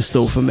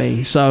pedestal for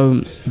me.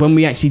 So when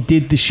we actually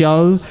did the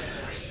show,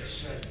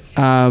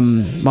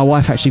 my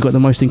wife actually got the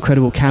most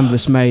incredible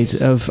canvas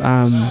made of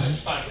I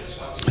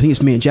think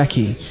it's me and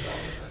Jackie,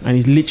 and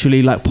he's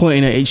literally like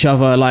pointing at each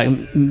other like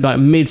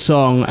mid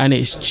song, and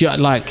it's just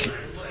like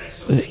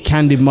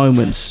candid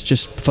moments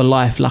just for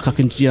life. Like I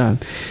can,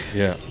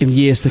 in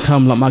years to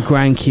come, like my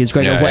grandkids,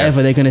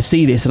 whatever, they're gonna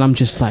see this, and I'm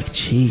just like,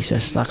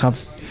 Jesus, like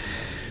I've,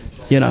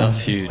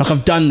 That's huge. like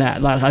I've done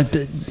that. Like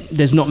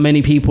there's not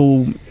many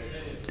people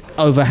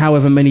over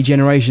however many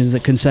generations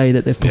that can say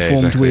that they've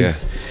performed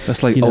with.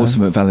 That's like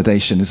ultimate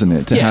validation, isn't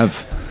it? To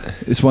have,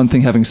 it's one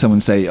thing having someone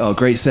say, "Oh,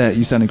 great set,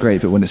 you sounded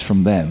great," but when it's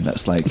from them,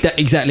 that's like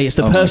exactly. It's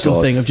the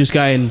personal thing of just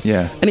going.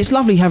 Yeah. And it's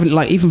lovely having,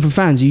 like, even for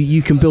fans,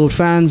 you can build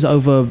fans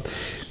over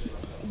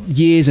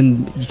years,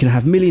 and you can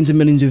have millions and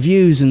millions of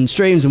views and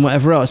streams and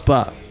whatever else.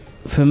 But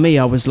for me,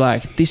 I was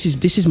like, this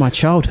is my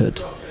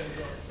childhood,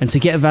 and to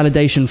get a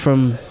validation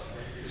from,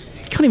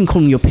 you can't even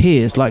call them your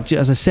peers, like,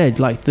 as I said,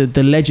 like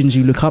the legends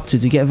you look up to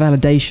get a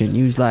validation,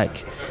 you was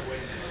like,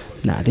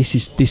 nah, this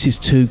is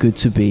too good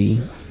to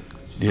be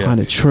kind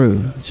of true. Do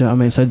you know what I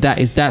mean? So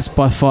that's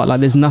by far, like,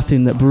 there's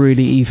nothing that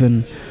really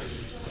even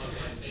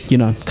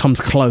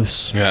comes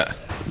close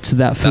to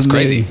that for That's me.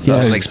 crazy. I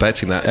wasn't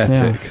expecting that.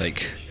 Epic.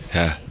 Like,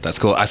 yeah, that's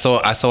cool. I saw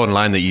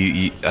online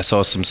that I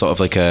saw some sort of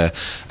like a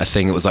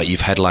thing that was like,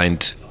 you've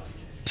headlined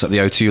the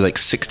O2 like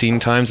 16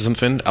 times or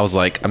something. I was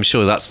like, I'm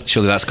sure that's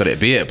got to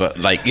be it, but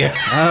like,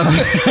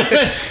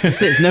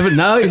 It's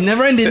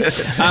never ending.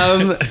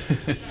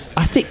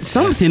 I think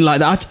something like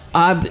that.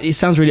 It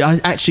sounds really, I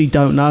actually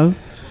don't know.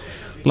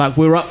 Like,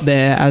 we're up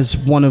there as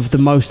one of the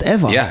most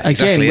ever. Yeah,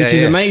 exactly. Again, which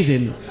is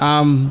amazing.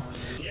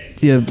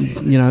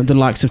 The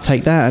likes of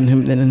Take That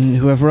and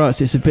whoever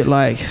else, it's a bit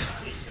like,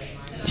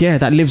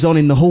 that lives on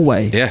in the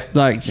hallway. Yeah.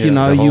 Like, you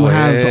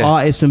have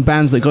artists and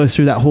bands that go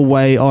through that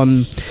hallway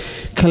on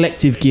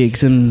collective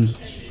gigs and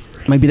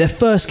maybe their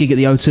first gig at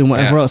the O2 and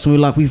whatever else, and we're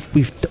like,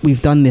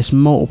 we've done this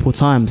multiple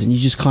times, and you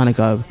just kind of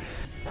go,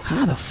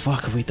 how the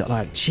fuck have we done?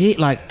 Like, gee,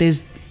 like,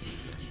 there's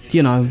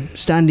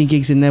standing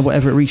gigs in there,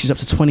 whatever, it reaches up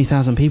to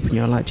 20,000 people, and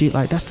you're like, gee,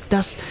 like,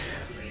 that's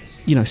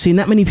seeing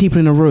that many people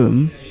in a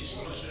room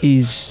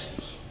it's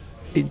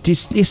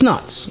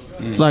nuts.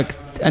 Like,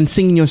 and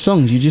singing your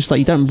songs, you just, like,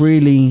 you don't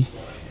really,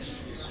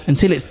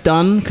 until it's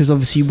done, because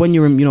obviously when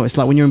you're in, it's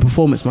like when you're in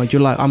performance mode,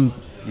 you're like, I'm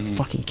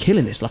fucking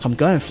killing this, like, I'm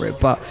going for it.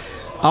 But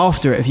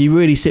after it, if you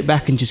really sit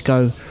back and just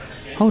go,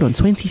 hold on,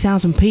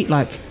 20,000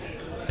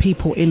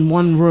 people in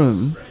one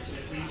room,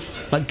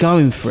 like,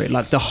 going for it,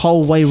 like, the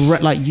whole way,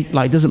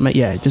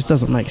 it just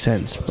doesn't make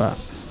sense. But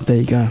there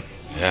you go.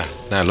 Yeah,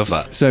 no, I love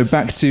that. So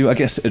back to, I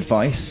guess,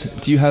 advice.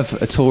 Do you have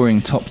a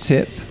touring top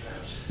tip,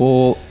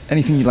 or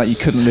anything you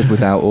couldn't live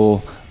without,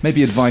 or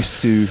maybe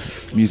advice to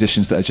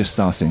musicians that are just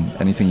starting?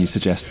 Anything you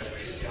suggest?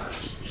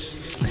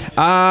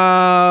 Do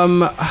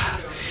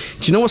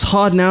you know what's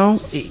hard now?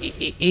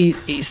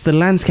 It's the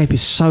landscape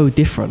is so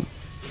different,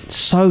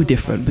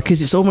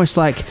 because it's almost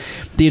like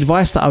the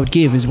advice that I would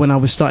give is when I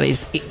was starting.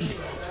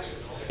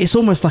 It's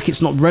almost like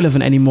it's not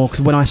relevant anymore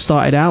because when I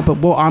started out. But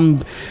what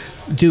I'm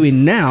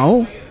doing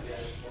now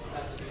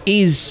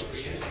is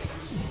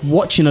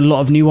watching a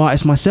lot of new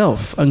artists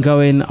myself and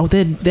going, oh,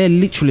 they're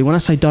literally, when I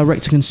say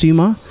direct to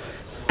consumer,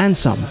 and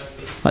some,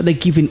 like, they're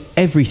giving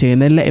everything,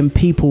 and they're letting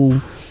people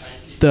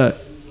that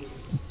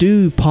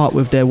do part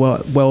with their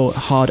well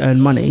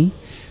hard-earned money,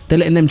 they're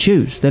letting them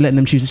choose. They're letting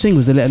them choose the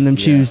singles. They're letting them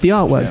choose the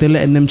artwork. They're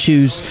letting them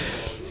choose,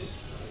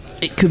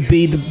 it could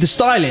be the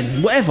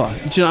styling, whatever.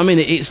 Do you know what I mean?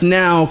 It's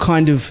now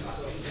kind of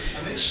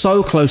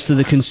so close to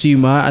the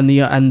consumer and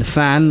the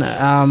fan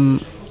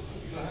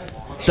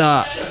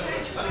that,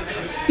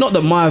 not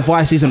that my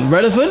advice isn't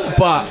relevant,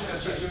 but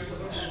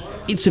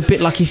it's a bit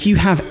like, if you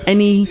have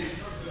any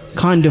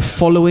kind of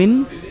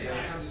following,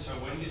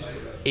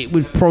 it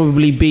would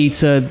probably be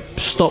to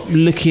stop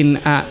looking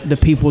at the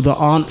people that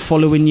aren't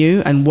following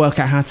you and work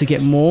out how to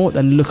get more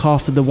and look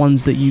after the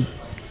ones that you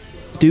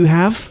do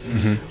have.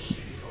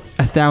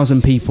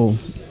 1,000 people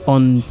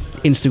on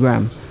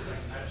Instagram.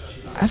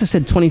 As I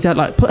said, 20,000.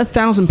 Like, put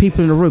 1,000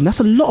 people in a room.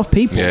 That's a lot of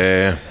people.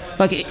 Yeah.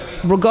 Like,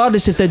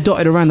 regardless if they're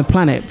dotted around the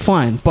planet,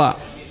 fine. But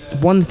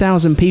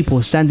 1,000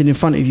 people standing in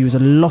front of you is a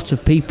lot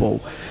of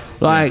people.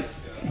 Like,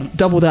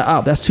 double that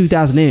up. That's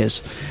 2,000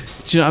 ears.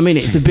 Do you know what I mean?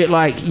 It's a bit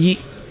like you.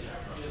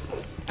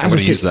 I'm going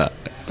to use that.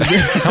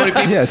 How many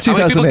people, yeah,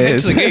 2,000 came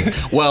ears. to the gig?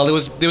 Well, there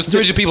was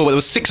 300 people, but there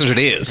was 600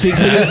 ears. Use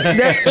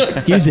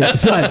it.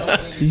 It's fine.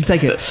 You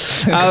take it.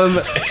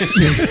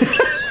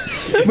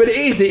 But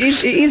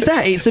it is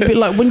that. It's a bit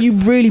like, when you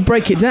really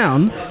break it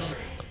down,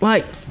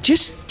 like,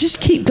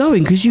 just keep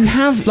going, because you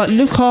have, like,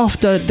 look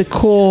after the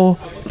core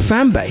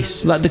fan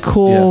base, like the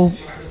core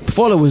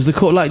followers, the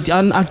core, like,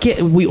 I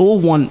get, we all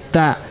want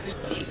that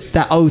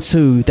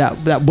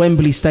O2, that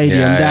Wembley Stadium,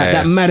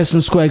 that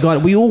Madison Square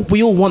Garden. We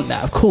all want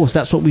that. Of course,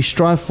 that's what we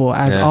strive for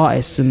as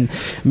artists and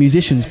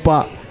musicians.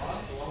 But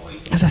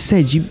as I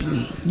said, you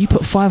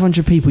put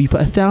 500 people, you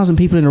put 1,000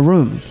 people in a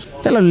room,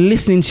 let alone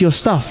listening to your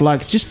stuff.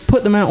 Like, just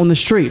put them out on the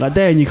street like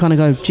there, and you kind of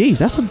go, geez,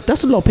 that's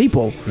a lot of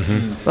people.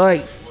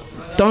 Like,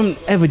 don't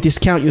ever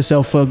discount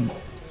yourself for,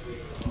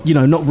 you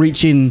know, not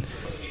reaching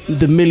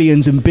the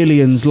millions and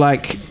billions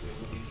like,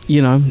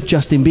 you know,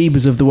 Justin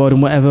Bieber's of the world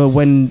and whatever,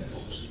 when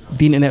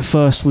the internet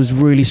first was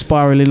really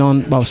spiraling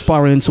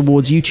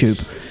towards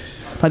YouTube.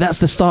 Like, that's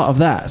the start of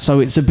that. So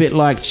it's a bit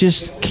like,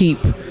 just keep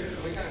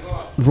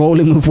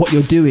rolling with what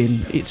you're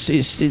doing.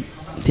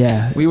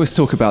 Yeah. We always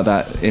talk about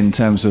that in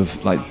terms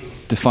of like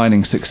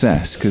defining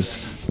success, because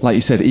like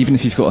you said, even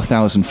if you've got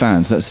 1,000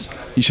 fans,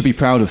 you should be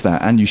proud of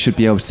that, and you should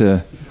be able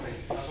to,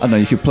 I don't know,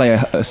 you could play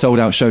a sold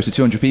out show to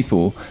 200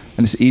 people,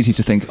 and it's easy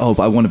to think, oh,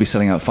 but I want to be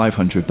selling out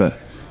 500, but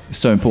it's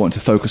so important to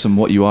focus on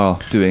what you are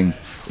doing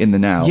in the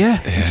now,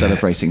 and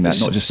celebrating that,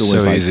 not just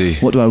always so like, easy.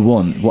 What do I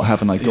want? What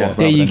haven't I got?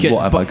 Rather than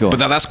what have I got?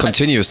 But that's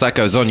continuous. That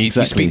goes on. You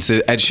speak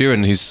to Ed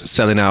Sheeran, who's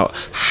selling out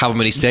how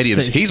many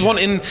stadiums? He's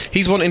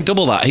wanting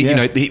double that. I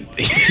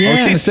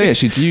was going to say,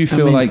 actually, do you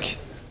feel like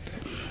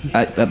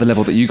at the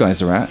level that you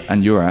guys are at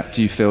and you're at,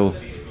 do you feel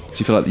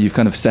like you've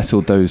kind of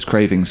settled those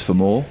cravings for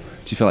more? Do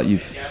you feel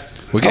like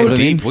we're getting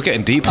deep. We're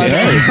getting deep here.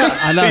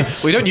 I know.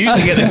 We don't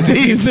usually get this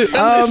deep.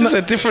 This is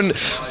a different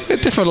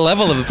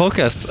level of the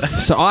podcast.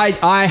 So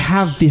I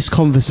have this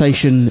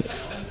conversation,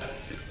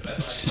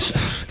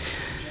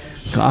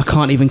 I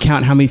can't even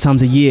count how many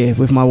times a year,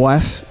 with my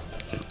wife.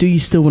 Do you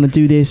still want to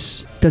do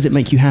this? Does it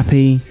make you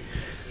happy?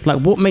 Like,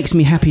 what makes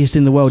me happiest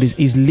in the world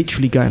is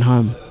literally going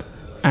home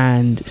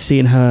and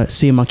seeing her,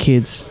 seeing my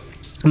kids.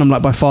 And I'm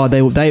like, by far,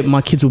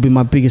 my kids will be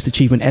my biggest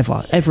achievement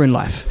ever in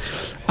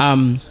life.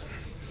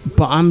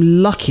 But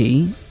I'm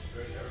lucky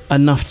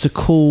enough to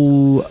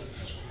call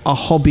a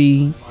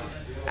hobby,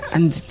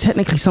 and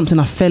technically something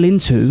I fell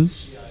into,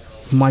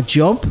 my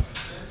job.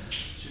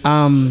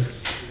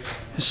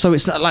 So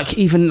it's not like,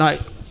 even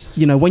like,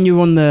 you know, when you're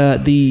on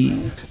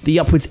the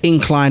upwards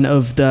incline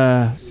of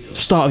the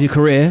start of your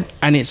career,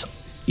 and it's,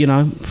 you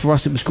know, for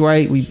us it was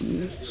great. We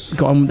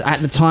got on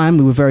at the time.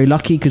 We were very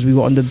lucky because we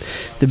got on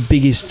the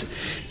biggest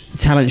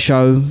talent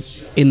show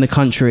in the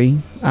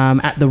country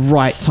at the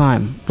right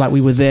time. Like,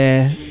 we were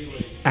there,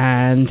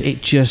 and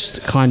it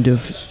just kind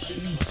of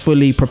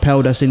fully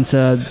propelled us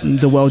into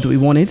the world that we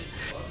wanted.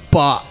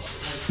 But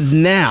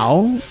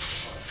now,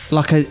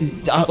 like,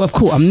 of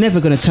course, I'm never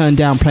going to turn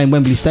down playing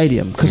Wembley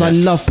Stadium, because I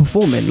love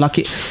performing.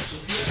 Like,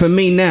 for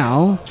me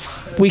now,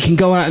 we can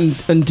go out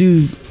and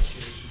do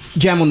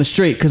jam on the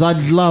street, because I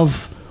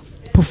love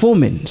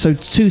performing. So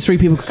 2-3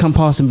 people could come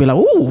past and be like,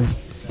 "Ooh,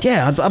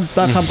 yeah,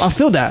 I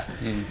feel that."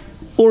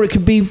 Or it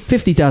could be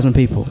 50,000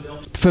 people.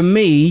 For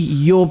me,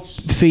 your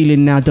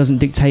feeling now doesn't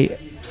dictate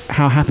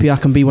how happy I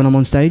can be when I'm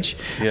on stage.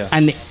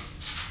 And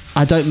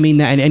I don't mean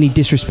that in any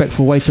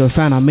disrespectful way to a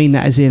fan. I mean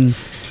that as in,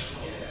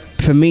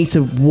 for me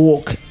to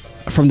walk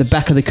from the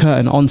back of the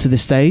curtain onto the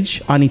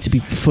stage, I need to be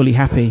fully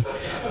happy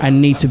and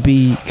need to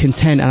be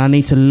content, and I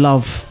need to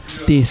love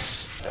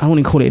this. I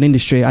wouldn't call it an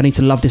industry. I need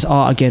to love this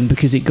art again,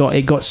 because it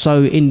got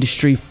so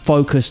industry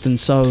focused and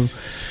so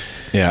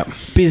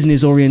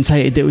business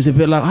orientated that it was a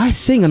bit like, I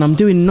sing and I'm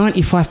doing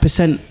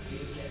 95%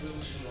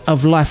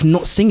 of life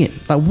not singing.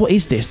 Like, what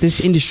is this? This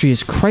industry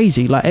is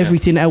crazy. Like,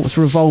 everything else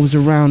revolves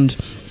around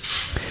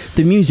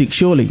the music,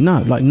 surely.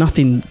 No, like,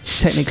 nothing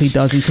technically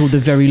does until the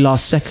very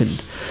last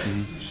second.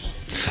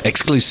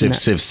 Exclusive,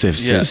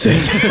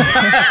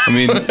 I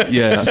mean, I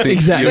think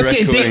exactly. It's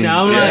getting deep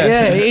now. I'm like,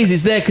 it is.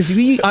 It's there, because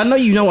I know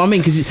you know what I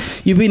mean, because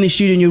you'd be in the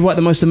studio and you'd write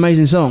the most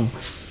amazing song.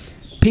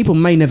 People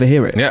may never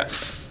hear it. Yeah.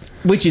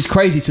 Which is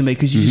crazy to me,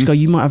 because you just go,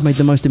 you might have made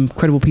the most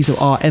incredible piece of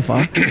art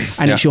ever,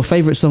 and it's your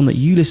favourite song that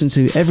you listen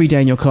to every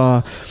day in your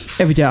car,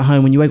 every day at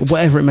home when you wake up,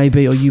 whatever it may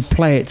be, or you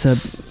play it to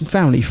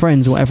family,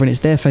 friends, or whatever, and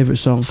it's their favourite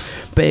song,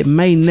 but it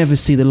may never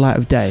see the light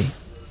of day.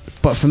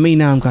 But for me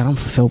now, I'm going, I'm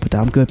fulfilled with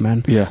that. I'm good,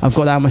 man. Yeah. I've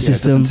got that out of my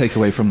system. It doesn't take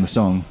away from the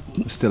song.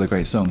 It's still a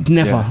great song.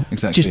 Never. Yeah,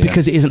 exactly. Just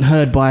because it isn't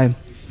heard by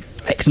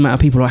X amount of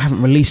people, or I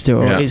haven't released it,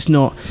 or it's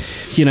not,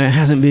 you know, it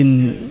hasn't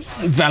been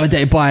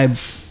validated by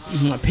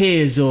my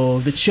peers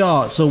or the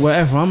charts or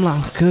whatever. I'm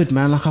like, I'm good,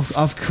 man. Like,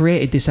 I've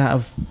created this out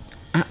of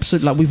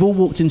absolute, like, we've all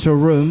walked into a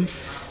room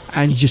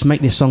and you just make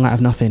this song out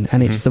of nothing,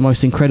 and it's the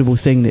most incredible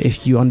thing, that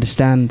if you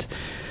understand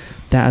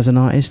that as an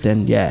artist,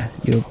 then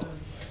you're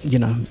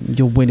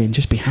winning.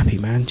 Just be happy,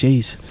 man.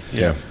 Jeez.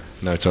 Yeah.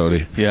 No,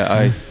 totally. Yeah,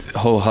 I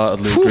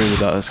wholeheartedly agree with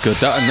that. That's good.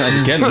 That,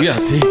 and again, we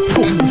are deep.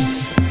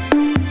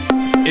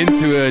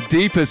 Into a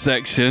deeper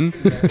section.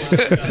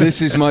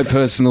 This is my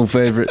personal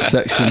favourite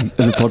section of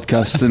the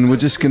podcast, and we're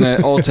just going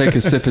to all take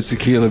a sip of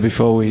tequila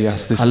before we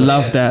ask this. I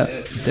love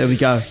that. There we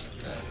go.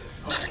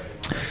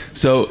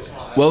 So,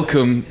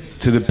 welcome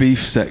to the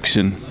beef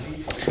section.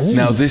 Ooh.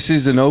 Now, this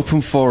is an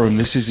open forum.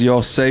 This is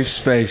your safe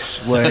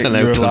space where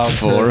you're allowed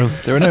to...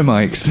 There are no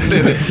mics.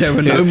 There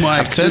are no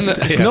mics.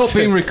 It's not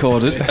being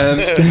recorded.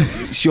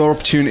 It's your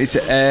opportunity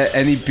to air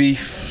any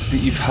beef that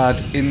you've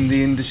had in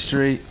the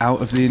industry,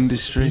 out of the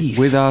industry,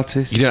 with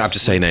artists. You don't have to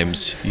say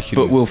names.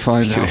 But we'll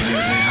find out.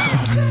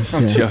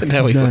 I'm joking.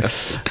 There we go.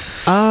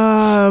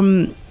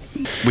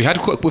 We had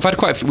like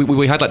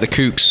the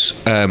Kooks,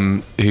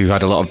 who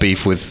had a lot of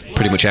beef with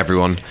pretty much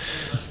everyone,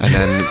 and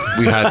then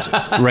we had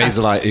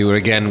Razorlight, who were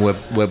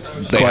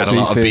they had a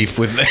lot of beef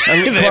with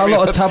quite a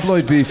lot of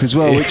tabloid beef as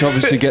well, which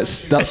obviously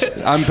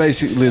I'm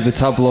basically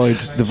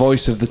the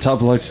voice of the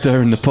tabloid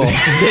stirring the pot.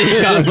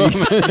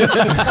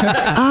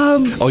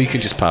 Or you can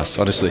just pass,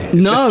 honestly.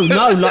 No,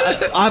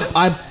 like,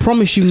 I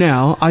promise you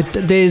now, I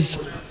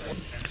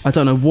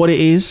don't know what it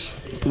is,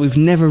 but we've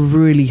never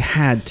really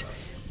had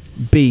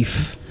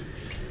beef.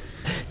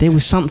 There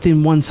was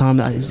something one time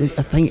that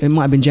I think it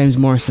might have been James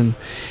Morrison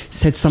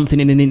said something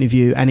in an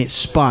interview and it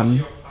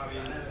spun.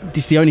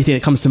 This is the only thing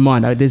that comes to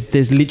mind.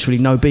 There's literally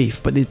no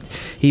beef, but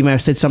he may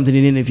have said something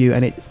in an interview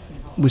and it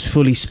was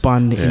fully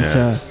spun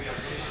into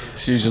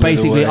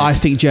basically I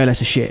think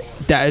JLS is shit.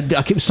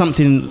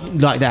 Something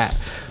like that.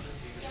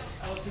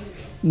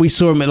 We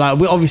saw him at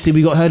we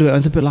got heard of it. I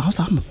was a bit like,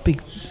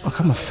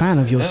 I'm a fan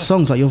of your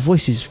songs. Like your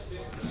voice is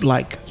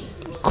like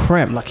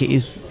creme. Like it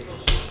is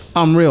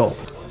unreal.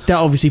 That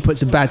obviously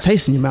puts a bad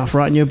taste in your mouth,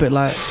 right? And you're a bit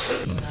like,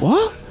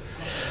 what?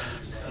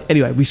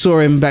 Anyway, we saw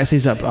him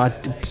backstage.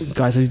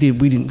 Guys, we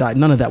didn't. Like,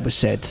 none of that was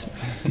said.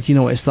 You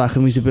know what it's like,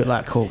 and we was a bit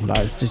like, cool. Like,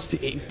 it's just,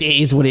 it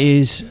is what it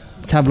is.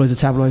 Tabloids are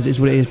tabloids. It's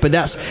what it is. But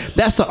that's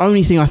the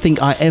only thing I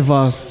think I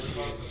ever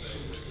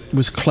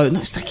was close.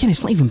 No,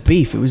 it's not even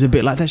beef. It was a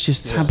bit like that's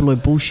just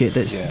tabloid bullshit.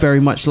 That's very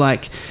much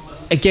like.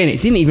 Again,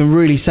 it didn't even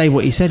really say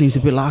what he said. He was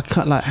a bit like,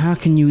 how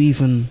can you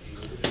even?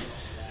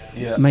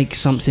 Make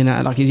something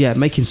out of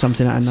making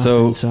something out of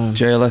nothing. So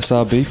JLS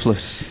are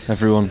beefless,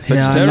 everyone.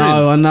 Vegetarian.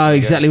 I know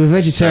exactly. We're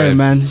vegetarian,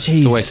 man.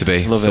 Jeez. It's the way to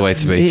be. It's the way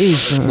to be. It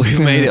is. We've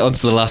made it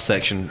onto the last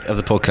section of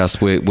the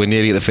podcast. We're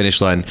nearly at the finish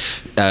line.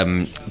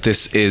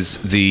 This is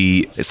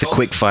the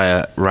quick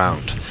fire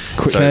round.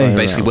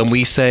 Basically, when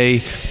we say,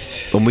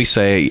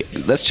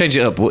 let's change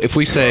it up. If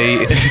we say,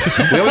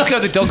 we always go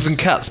to the dogs and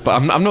cats, but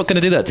I'm not going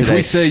to do that today. If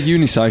we say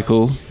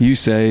unicycle, you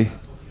say.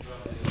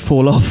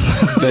 Fall off.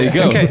 There you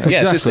go. Okay.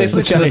 Yeah, it's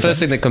literally the first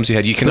thing that comes to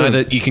your head. You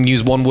can you can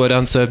use one word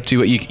answer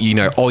to it, you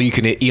know, or you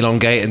can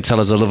elongate and tell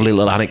us a lovely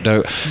little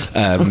anecdote.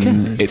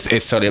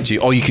 It's totally up to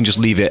you. Or you can just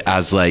leave it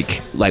as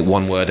like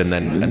one word and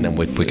then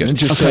we're good.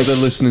 Just so the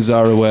listeners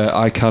are aware,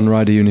 I can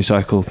ride a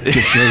unicycle.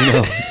 Just so you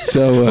know.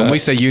 So when we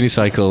say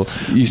unicycle,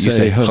 you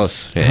say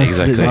hus. Yeah,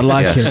 exactly. I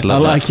like it. I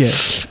like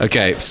it.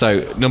 Okay,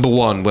 so number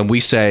one, when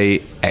we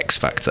say X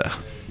Factor.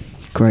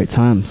 Great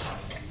times.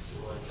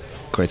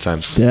 Great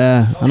times.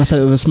 Yeah, and I said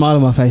it with a smile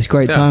on my face.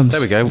 Great times. There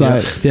we go.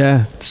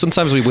 Yeah.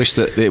 Sometimes we wish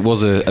that it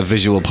was a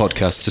visual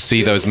podcast to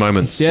see those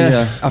moments.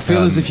 Yeah. I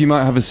feel as if you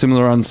might have a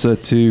similar answer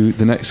to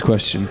the next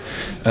question.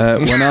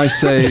 When I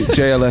say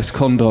JLS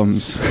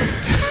condoms.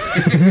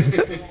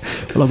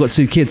 Well, I've got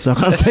 2 kids, so I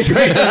can't say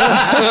great.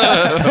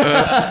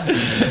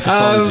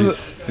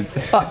 Apologies.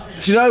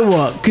 Do you know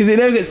what? Because it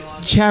never gets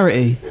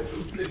charity.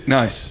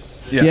 Nice.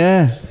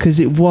 Yeah,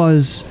 because it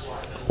was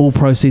all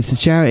proceeds to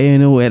charity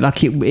and all it.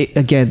 Like it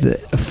again,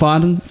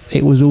 fun.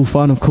 It was all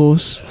fun, of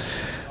course.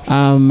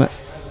 And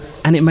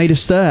it made a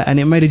stir, and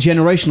it made a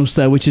generational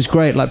stir, which is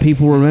great. Like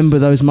people remember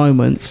those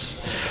moments.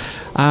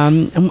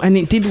 And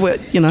it did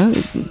what, you know,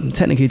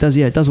 technically it does.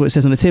 Yeah, it does what it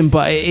says on the tin.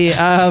 But they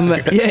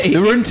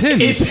were in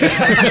tins.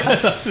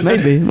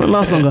 Maybe it won't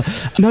last longer.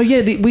 No,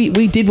 yeah,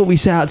 we did what we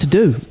set out to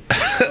do.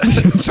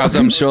 As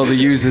I'm sure the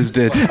users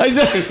did.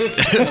 Exactly.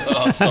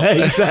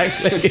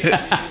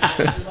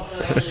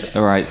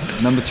 All right,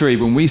 number 3.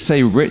 When we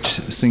say Rich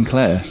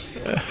Sinclair,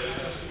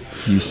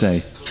 you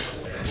say.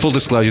 Full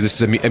disclosure: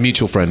 this is a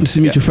mutual friend. This is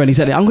a mutual friend.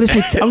 Exactly. I'm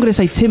gonna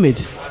say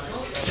timid.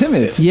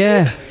 Timid.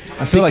 Yeah.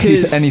 I feel like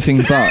he's anything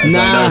but.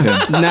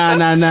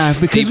 Nah.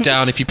 Because deep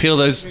down, if you peel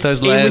those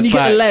layers when you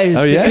back, get the layers,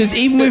 oh, yeah? Because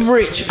even with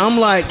Rich, I'm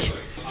like,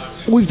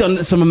 we've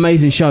done some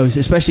amazing shows,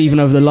 especially even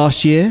over the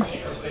last year.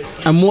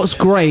 And what's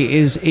great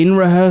is in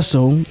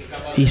rehearsal,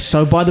 he's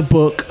so by the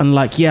book and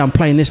like, yeah, I'm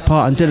playing this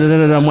part and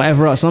da-da-da-da and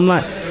whatever else. And I'm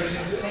like,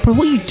 bro,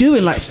 what are you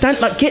doing? Like,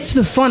 get to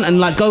the front and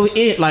like go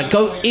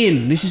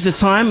in. This is the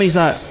time. And he's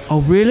like,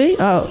 oh, really?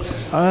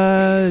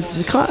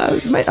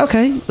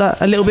 Okay,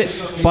 like, a little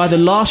bit. By the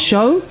last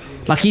show,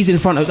 like he's in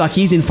front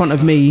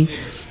of me,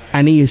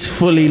 and he is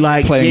fully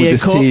like playing with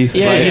his teeth.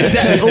 Yeah,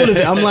 exactly, all of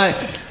it. I'm like,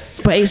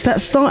 but it's that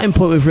starting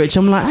point with Rich.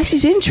 I'm like, this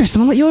is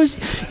interesting. I'm like,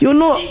 you're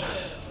not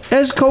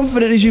as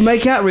confident as you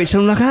make out, Rich.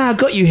 I'm like, I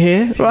got you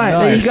here. Right,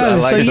 nice. There you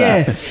go. Like so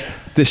that. Yeah.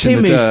 Dish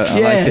in the dirt. I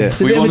like it.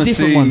 We want to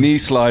see knee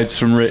slides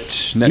from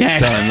Rich next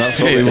time. That's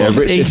what we want.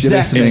 Rich,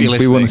 exactly. if you're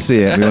listening, we want to see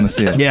it. We want to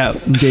see it. Yeah,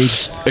 indeed.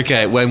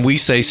 Okay, when we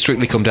say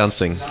Strictly Come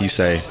Dancing, you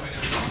say.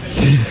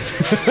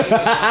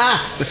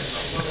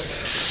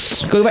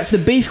 Go back to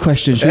the beef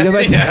question. Should we go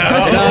back to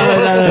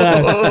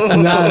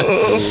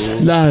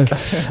No.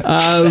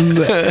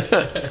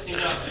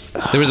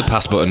 There is a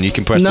pass button. You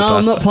can press the pass. No,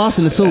 I'm not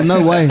passing at all.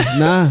 No way.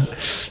 Nah.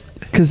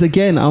 Because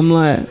again, I'm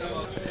like,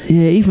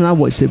 yeah, even I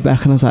watched it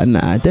back and I was like,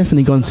 nah,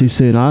 definitely gone too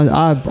soon.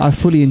 I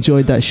fully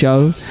enjoyed that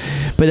show.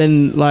 But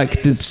then,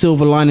 like, the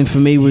silver lining for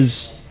me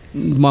was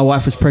my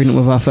wife was pregnant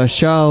with our first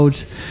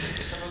child.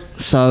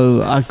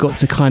 So I got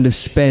to kind of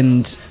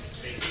spend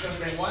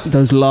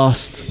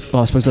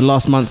the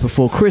last month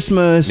before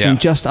Christmas and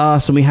just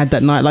us, and we had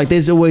that night. Like,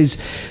 there's always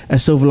a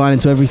silver lining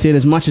to everything.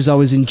 As much as I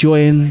was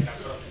enjoying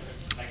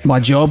my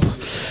job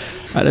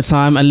at the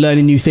time and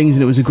learning new things,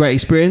 and it was a great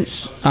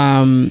experience.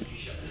 I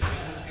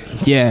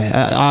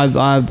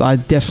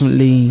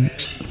definitely,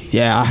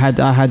 I had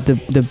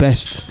the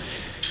best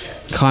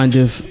kind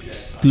of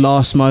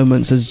last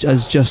moments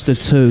as just the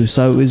two.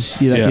 So it was,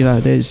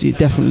 there's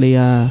definitely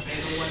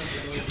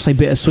say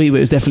bittersweet, but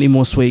it was definitely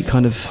more sweet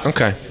kind of.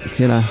 Okay.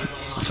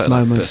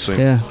 Moments.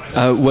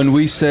 Yeah. When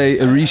we say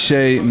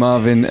Arishe,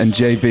 Marvin, and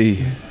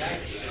JB,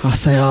 I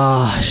say,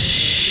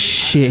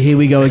 shit, here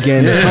we go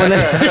again.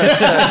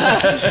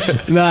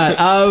 Man,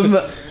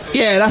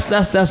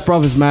 that's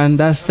brothers, man.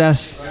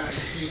 That's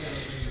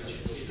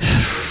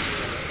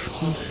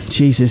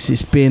Jesus.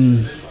 It's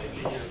been,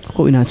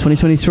 what we know,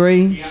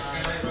 2023,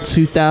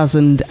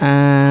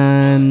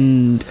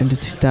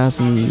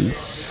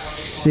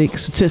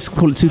 2006. Let's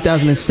call it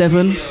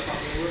 2007.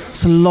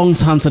 It's a long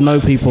time to know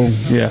people.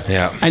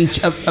 Yeah. And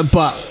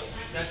but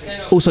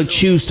also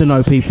choose to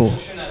know people.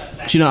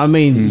 Do you know what I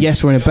mean?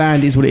 Yes, we're in a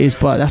band, it is what it is,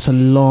 but that's a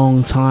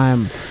long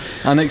time.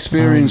 And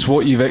experience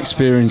what you've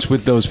experienced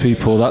with those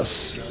people.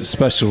 That's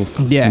special.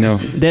 Yeah,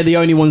 they're the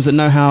only ones that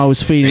know how I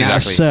was feeling at a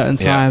certain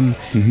time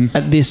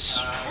at this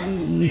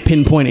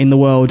pinpoint in the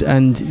world.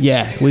 And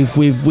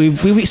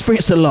we've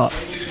experienced a lot,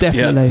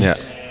 definitely. Yeah.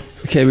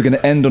 Okay, we're going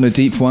to end on a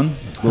deep one.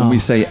 When we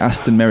say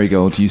Aston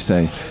Merrigold, you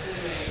say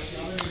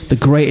the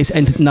greatest The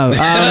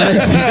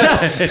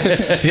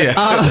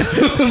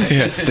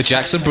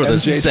Jackson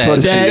brothers said.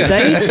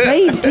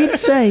 They did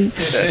say.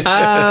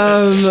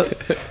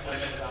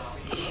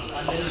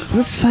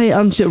 Let's say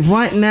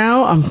right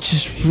now I'm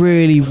just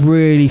really,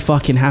 really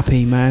fucking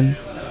happy, man.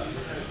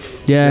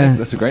 Yeah,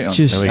 that's a great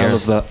answer. Just, I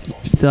love that.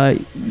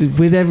 Like,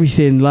 with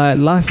everything, like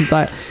life is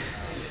like,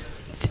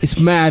 it's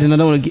mad, and I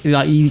don't want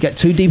to you get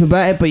too deep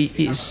about it, but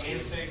it's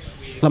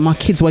like my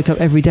kids wake up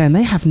every day and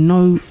they have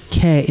no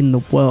care in the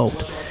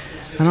world.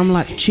 And I'm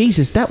like,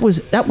 Jesus, that was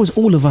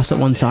all of us at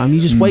one time. You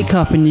just wake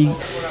up and you,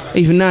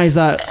 even now he's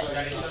like,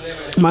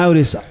 my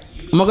oldest,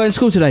 am I going to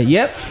school today?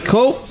 Yep,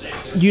 cool.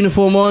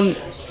 Uniform on,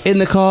 in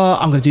the car.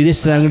 I'm going to do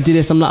this today. I'm going to do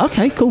this. I'm like,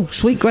 okay, cool,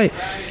 sweet, great.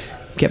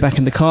 Get back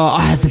in the car.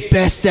 I had the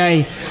best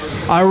day.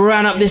 I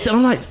ran up this, and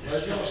I'm like,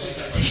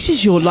 this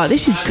is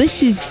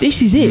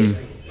it.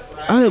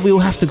 I know that we all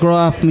have to grow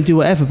up and we do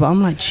whatever, but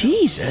I'm like,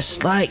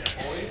 Jesus, like,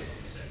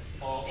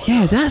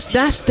 yeah,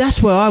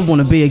 that's where I want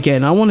to be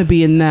again. I want to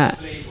be in that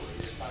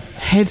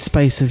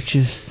headspace of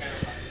just,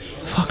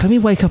 fuck, let me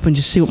wake up and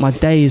just see what my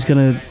day is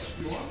gonna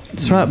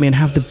throw at me and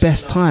have the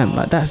best time.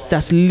 Like,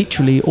 that's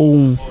literally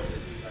all.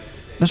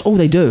 That's all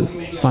they do,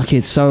 my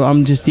kids. So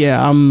I'm just,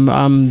 I'm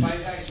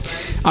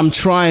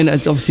trying,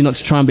 as obviously not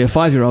to try and be a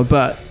 5-year-old,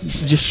 but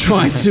just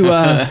trying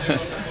to,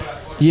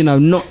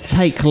 not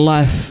take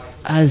life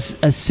as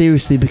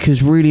seriously,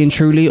 because really and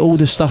truly, all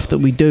the stuff that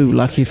we do,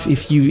 like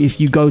if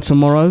you go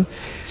tomorrow,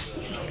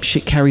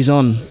 shit carries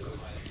on.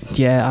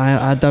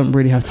 Yeah, I don't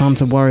really have time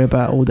to worry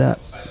about all that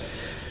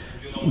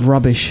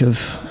rubbish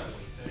of,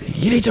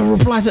 you need to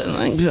reply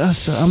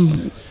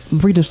to. I'm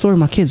reading a story with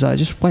my kids. I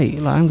just wait.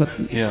 Like, I'm got.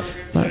 Yeah.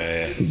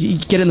 You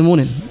get it in the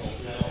morning. Do you know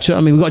what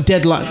I mean? We've got a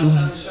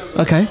deadline.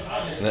 Okay.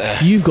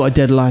 You've got a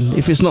deadline.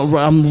 If it's not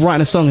right, I'm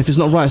writing a song. If it's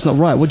not right, it's not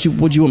right. What do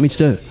you want me to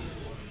do?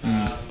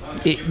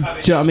 Do you know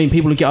what I mean?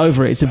 People get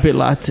over it. It's a bit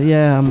like,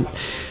 I'm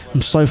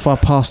so far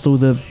past all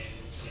the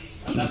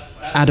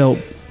adult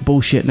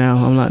bullshit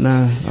now. I'm like,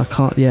 no, I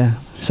can't. Yeah.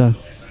 So.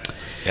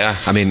 Yeah,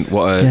 I mean,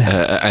 what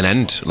an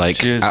end! Like,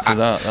 cheers to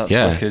that.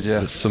 That's wicked.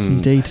 Yeah,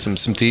 some deep,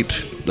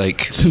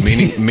 like,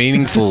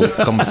 meaningful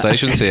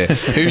conversations here.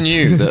 Who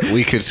knew that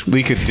we could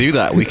do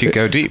that? We could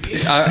go deep.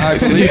 I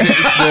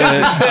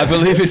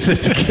believe it's the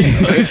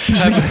tequila.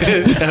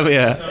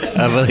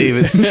 I believe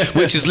it's,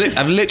 which is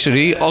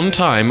literally on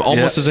time,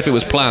 almost as if it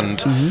was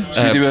planned.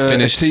 Should we do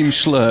a team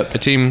schlurp? A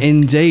team.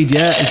 Indeed,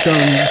 yeah, it's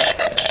done.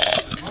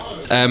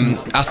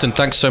 Aston,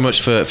 thanks so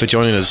much for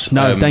joining us.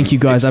 No, thank you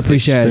guys. I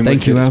appreciate it.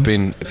 Thank you, man. It's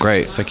been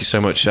great. Thank you so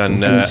much,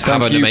 and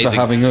have an amazing. For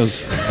having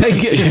us.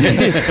 Thank you.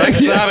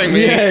 Thanks for having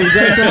me. Yeah,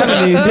 thanks for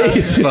having me.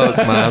 Indeed. Fuck,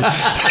 man.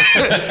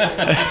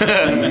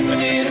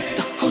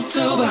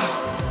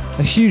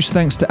 A huge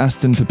thanks to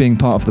Aston for being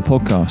part of the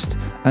podcast,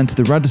 and to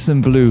the Radisson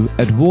Blu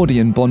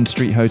Edwardian Bond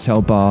Street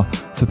Hotel Bar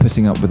for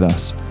putting up with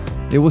us.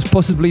 It was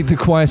possibly the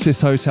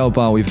quietest hotel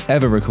bar we've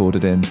ever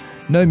recorded in.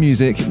 No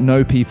music,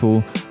 no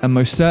people, and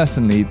most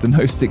certainly the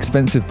most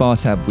expensive bar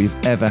tab we've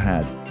ever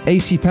had.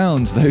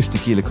 £80 those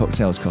tequila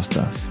cocktails cost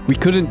us. We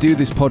couldn't do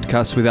this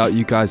podcast without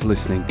you guys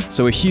listening,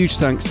 so a huge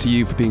thanks to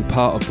you for being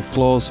part of the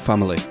Floors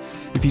family.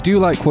 If you do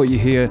like what you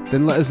hear,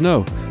 then let us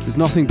know. There's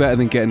nothing better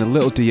than getting a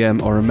little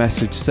DM or a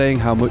message saying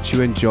how much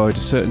you enjoyed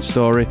a certain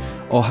story,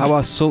 or how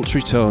our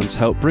sultry tones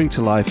help bring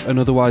to life an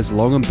otherwise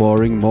long and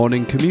boring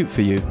morning commute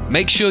for you.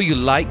 Make sure you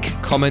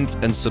like, comment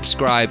and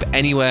subscribe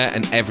anywhere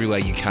and everywhere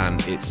you can.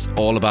 It's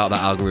all about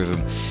that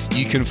algorithm.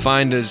 You can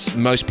find us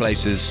most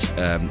places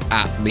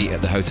at Meet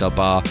at the Hotel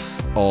Bar.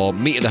 or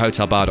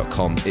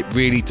meethatthehotelbar.com. It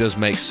really does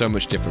make so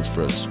much difference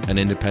for us, an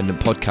independent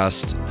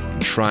podcast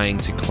trying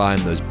to climb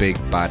those big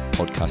bad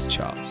podcast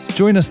charts.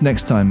 Join us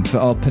next time for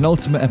our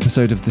penultimate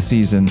episode of the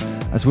season,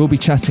 as we'll be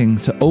chatting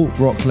to alt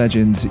rock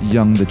legends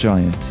Young the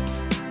Giant.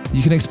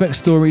 You can expect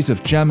stories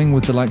of jamming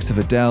with the likes of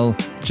Adele,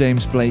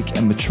 James Blake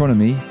and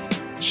Metronomy,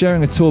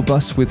 sharing a tour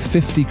bus with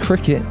 50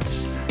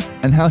 crickets,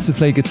 and how to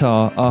play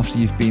guitar after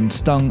you've been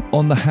stung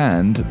on the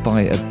hand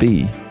by a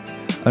bee.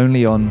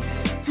 Only on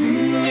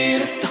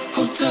Meet at the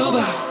hotel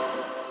bar.